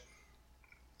watch.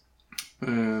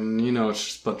 And, it's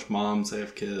just a bunch of moms, they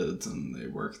have kids, and they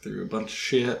work through a bunch of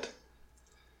shit.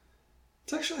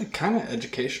 It's actually kind of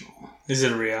educational. Is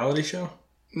it a reality show?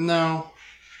 No,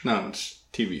 it's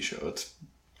a TV show. It's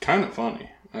kind of funny,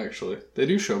 actually. They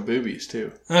do show boobies,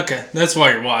 too. Okay, that's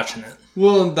why you're watching it.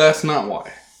 Well, that's not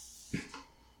why.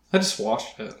 I just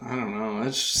watched it. I don't know.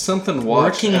 It's just something to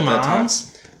watch. Working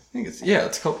Moms? I think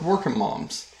it's called Working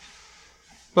Moms.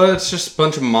 But it's just a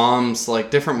bunch of moms, like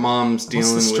different moms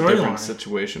dealing with different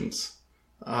situations.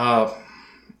 One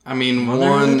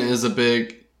is a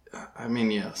big...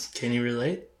 yes. Can you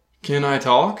relate? Can I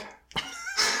talk?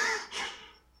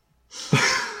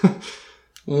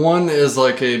 One is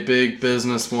like a big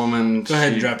businesswoman. Go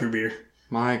ahead and drop your beer.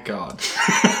 My God.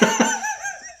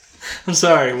 I'm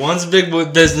sorry. One's a big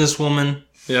businesswoman.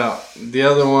 Yeah. The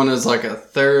other one is like a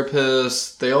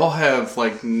therapist. They all have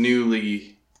like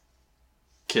new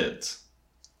kids.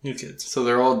 So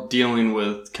they're all dealing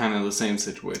with kind of the same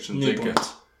situations.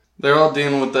 They're all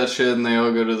dealing with that shit and they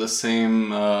all go to the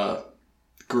same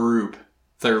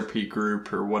therapy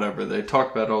group or whatever. They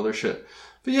talk about all their shit.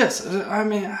 But yes,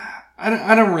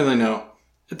 I don't really know.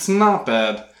 It's not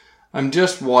bad. I'm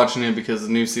just watching it because the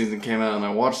new season came out and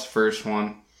I watched the first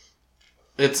one.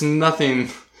 It's nothing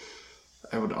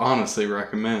I would honestly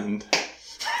recommend.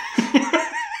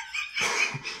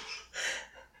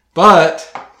 But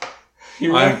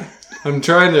I'm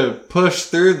trying to push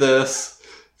through this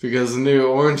because the new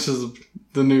Orange is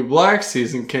the New Black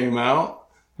season came out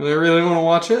and I really want to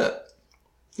watch it.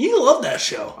 You love that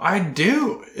show. I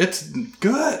do. It's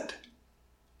good.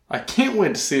 I can't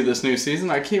wait to see this new season.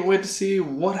 I can't wait to see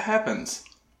what happens.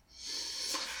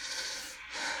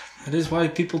 That is why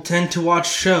people tend to watch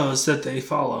shows that they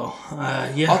follow.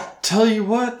 I'll tell you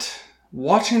what.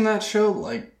 Watching that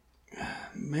show,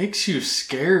 makes you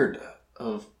scared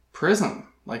of prison.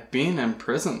 Like, being in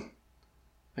prison.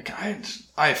 Like,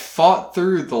 I fought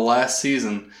through the last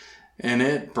season, and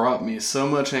it brought me so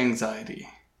much anxiety.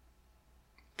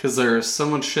 Because there's so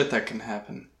much shit that can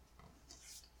happen.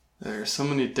 There are so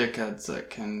many dickheads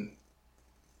that can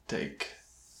take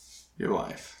your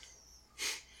life.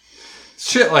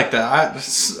 Shit like that.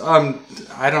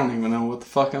 I don't even know what the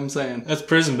fuck I'm saying. That's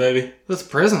prison, baby. That's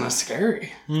prison. That's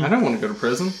scary. I don't want to go to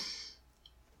prison.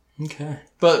 Okay.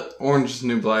 But Orange is the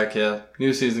New Black, yeah.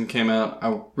 New season came out.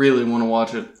 I really want to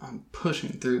watch it. I'm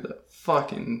pushing through the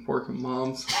fucking Working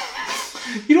Moms.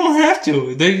 You don't have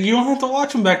to. You don't have to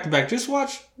watch them back to back. Just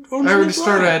watch Orange I is already the New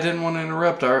started. I Black. didn't want to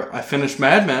interrupt. I finished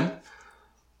Mad Men.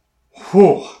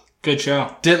 Whew. Good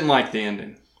show. Didn't like the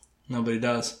ending. Nobody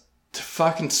does.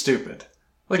 Fucking stupid.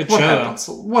 Like, Good what show. happens?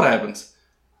 What happens?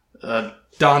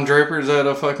 Don Draper's at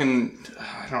a fucking...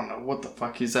 I don't know. What the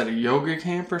fuck? He's at a yoga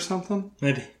camp or something?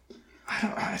 Maybe.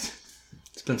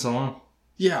 It's been so long.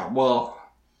 Yeah, well...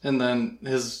 And then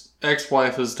his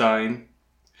ex-wife is dying.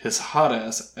 His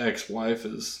hot-ass ex-wife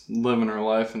is living her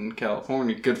life in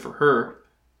California. Good for her.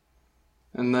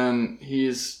 And then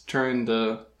he's trying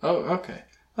to... Oh, okay.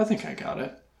 I think I got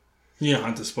it. You don't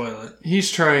have to spoil it.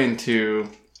 He's trying to...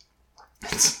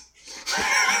 It's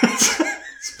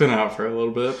been out for a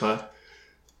little bit, but...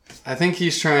 I think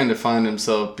he's trying to find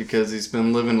himself because he's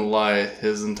been living a lie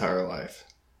his entire life.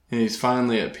 And he's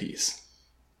finally at peace.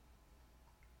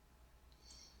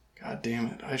 God damn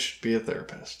it. I should be a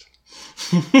therapist.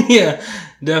 Yeah,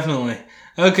 definitely.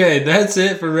 Okay, that's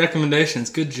it for recommendations.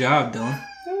 Good job, Dylan.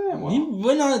 Yeah, well, You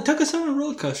went on, took us on a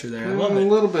roller coaster there. I love a it.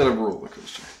 little bit of a roller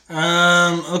coaster.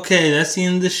 Okay, that's the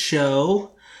end of the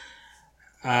show.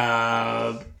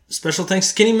 Special thanks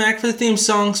to Kenny Mac for the theme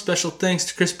song. Special thanks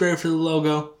to Chris Berry for the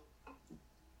logo.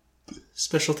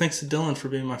 Special thanks to Dylan for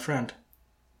being my friend.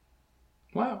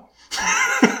 Wow.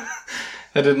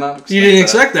 I did not expect You didn't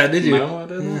expect that, did you? No, I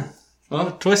didn't. Yeah.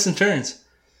 Well, Twists and turns.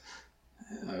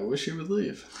 I wish you would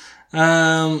leave.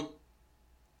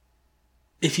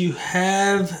 If you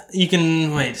have, you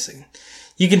can, wait a second.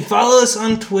 You can follow us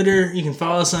on Twitter. You can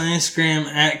follow us on Instagram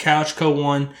at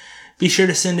CouchCo1. Be sure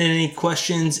to send in any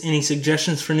questions, any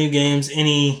suggestions for new games,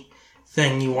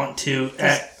 anything you want to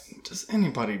at Does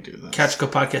anybody do that?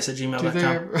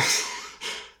 CouchCoPodcast@gmail.com.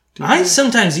 I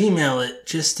sometimes email it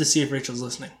just to see if Rachel's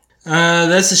listening.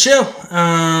 That's the show.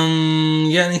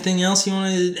 You got anything else you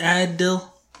want to add, Dill?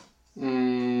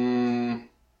 Nope.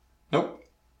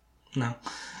 No.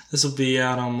 This will be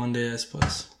out on Monday, I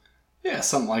suppose. Yeah,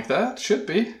 something like that. Should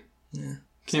be. Yeah.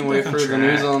 Can't wait back for on the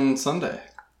news track. on Sunday.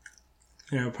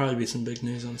 Yeah, there'll probably be some big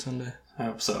news on Sunday. I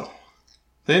hope so.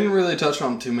 They didn't really touch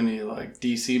on too many like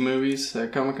DC movies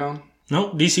at Comic-Con.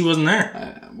 Nope, DC wasn't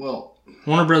there. Well,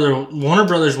 Warner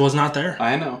Brothers was not there.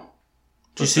 I know.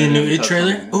 Did you see the new It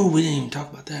trailer? Oh, we didn't even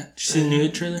talk about that. Did you see the new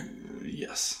It trailer?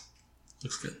 Yes.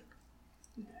 Looks good.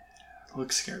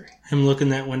 Looks scary. Him looking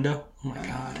that window. Oh my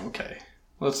god. Okay.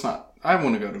 Let's not. I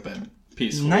want to go to bed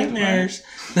peacefully. Nightmares.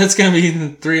 That's gonna be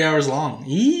 3 hours long.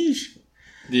 Yeesh.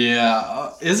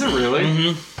 Yeah. Is it really?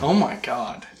 Mm-hmm. Oh my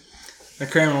god. They're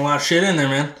cramming a lot of shit in there,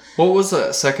 man. What was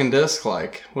that second disc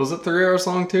like? Was it 3 hours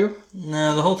long too?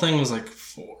 No, the whole thing was like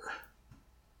 4.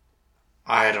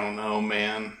 I don't know,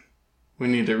 man. We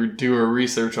need to do our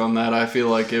research on that. I feel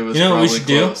like it was. You know what we probably should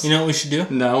close. do? You know what we should do?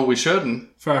 No, we shouldn't.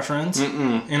 For our friends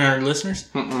and our listeners?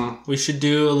 Mm-mm. We should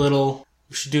do a little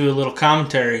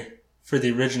commentary for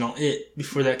the original It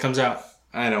before that comes out.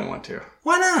 I don't want to.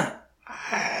 Why not?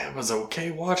 I was okay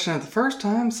watching it the first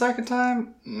time. Second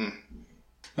time,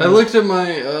 I looked at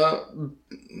my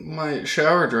my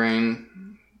shower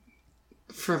drain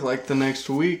for like the next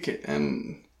week,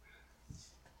 and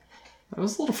I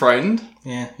was a little frightened.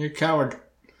 Yeah, you're a coward.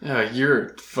 Yeah,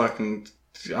 you're fucking.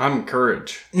 I'm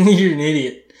courage. You're an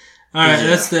idiot. Alright, Yeah.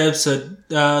 that's the episode.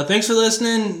 Thanks for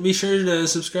listening. Be sure to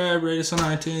subscribe, rate us on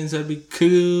iTunes. That'd be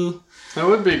cool. That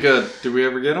would be good. Did we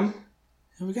ever get them?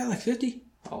 Have we got like 50?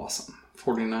 Awesome.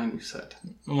 49, you said.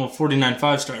 Well, 49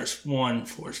 5-stars, 1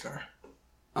 4-star.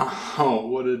 Oh,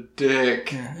 what a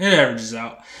dick. Yeah, it averages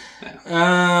out.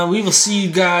 We will see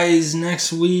you guys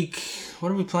next week.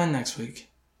 What are we playing next week?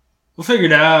 We'll figure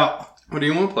it out. What do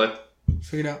you want to play?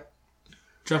 Figure it out.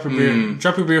 Drop your beer.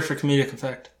 Drop your beer for comedic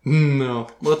effect. No.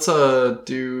 Let's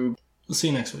do. We'll see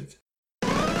you next week.